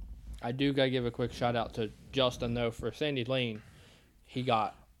level. I do got to give a quick shout out to Justin, though, for Sandy Lane. He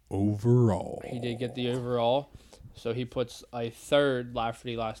got overall. He did get the overall, so he puts a 3rd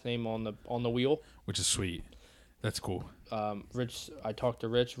Lafferty last name on the wheel, which is sweet. That's cool. Rich, I talked to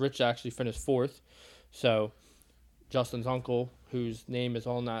Rich. Rich actually finished 4th, so Justin's uncle, whose name is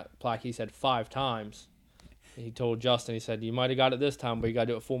on that plaque, he said 5 times. He told Justin, he said, "You might have got it this time, but you got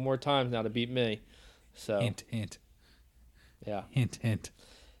to do it 4 more times now to beat me." So hint, hint. Yeah. Hint, hint.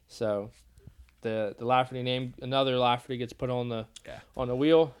 So the Lafferty name, another Lafferty gets put on the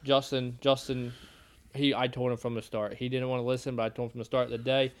wheel. Justin, I told him from the start. He didn't want to listen, but I told him from the start of the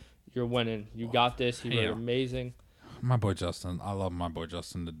day, "You're winning. You got this." He rode amazing. My boy Justin, I love my boy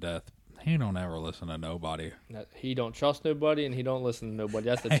Justin to death. He don't ever listen to nobody. He don't trust nobody, and he don't listen to nobody.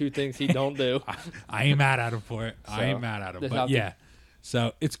 That's the 2 things he don't do. I ain't mad at him for it. I ain't mad at him. But yeah,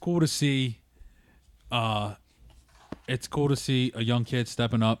 so it's cool to see. It's cool to see a young kid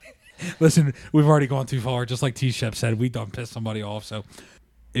stepping up. Listen, we've already gone too far. Just like T-Shep said, we done pissed somebody off. So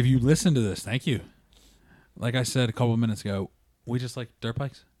if you listen to this, thank you. Like I said a couple of minutes ago, we just like dirt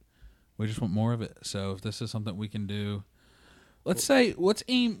bikes. We just want more of it. So if this is something we can do, let's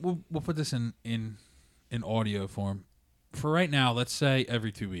aim. We'll put this in audio form. For right now, let's say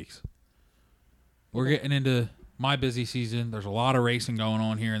every 2 weeks. We're getting into my busy season. There's a lot of racing going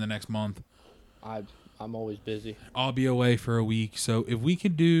on here in the next month. I I'm always busy. I'll be away for a week. So if we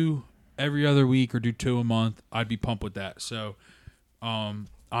could do every other week or do 2 a month, I'd be pumped with that. So I'm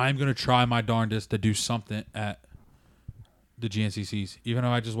going to try my darndest to do something at the GNCCs. Even though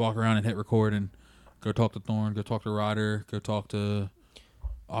I just walk around and hit record and go talk to Thorne, go talk to Ryder,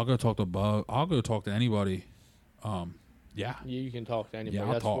 I'll go talk to Bub. I'll go talk to anybody. Yeah. You can talk to anybody. Yeah,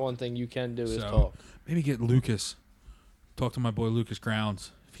 I'll That's talk. one thing you can do is So, talk. Maybe get Lucas. Talk to my boy Lucas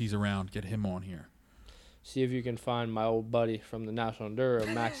Grounds if he's around. Get him on here. See if you can find my old buddy from the National Enduro,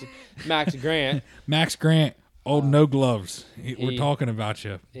 Max Grant. Max Grant, old no gloves. We're talking about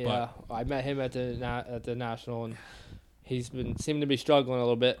you. Yeah, I met him at the National, and he's seeming to be struggling a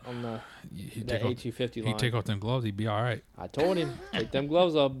little bit on the A250 line. He'd take off them gloves. He'd be all right. I told him, take them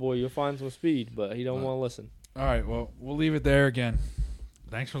gloves off, boy. You'll find some speed, but he don't want to listen. All right, well, we'll leave it there again.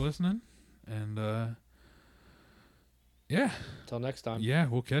 Thanks for listening, and yeah. Until next time. Yeah,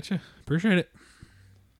 we'll catch you. Appreciate it.